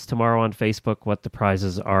 We'll announce tomorrow on Facebook what the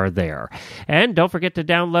prizes are there. And don't forget to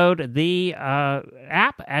download the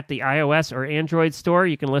app at the iOS or Android store.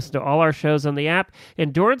 You can listen to all our shows on the app.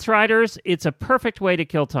 Endurance Riders, it's a perfect way to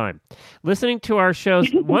kill time. Listening to our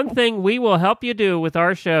shows, one thing we will help you do with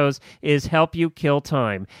our shows is help you kill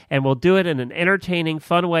time. And we'll do it in an entertaining,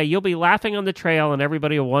 fun way. You'll be laughing on the trail and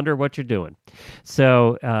everybody will wonder what you're doing.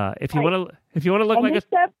 So if you want to look like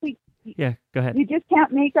yeah, go ahead. You just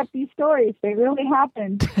can't make up these stories. They really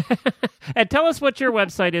happen. And tell us what your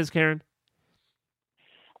website is, Karen.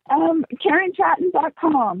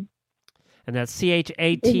 KarenChatton.com. And that's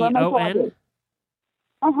CHATON?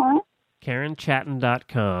 Uh-huh.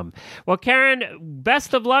 KarenChatton.com. Well, Karen,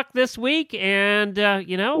 best of luck this week, and, Thank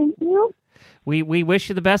you. we wish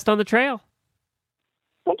you the best on the trail.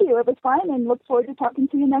 Thank you. It was fun, and look forward to talking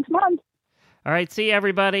to you next month. All right, see you,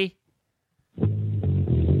 everybody.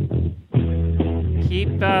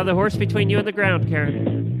 Keep the horse between you and the ground,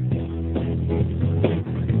 Karen.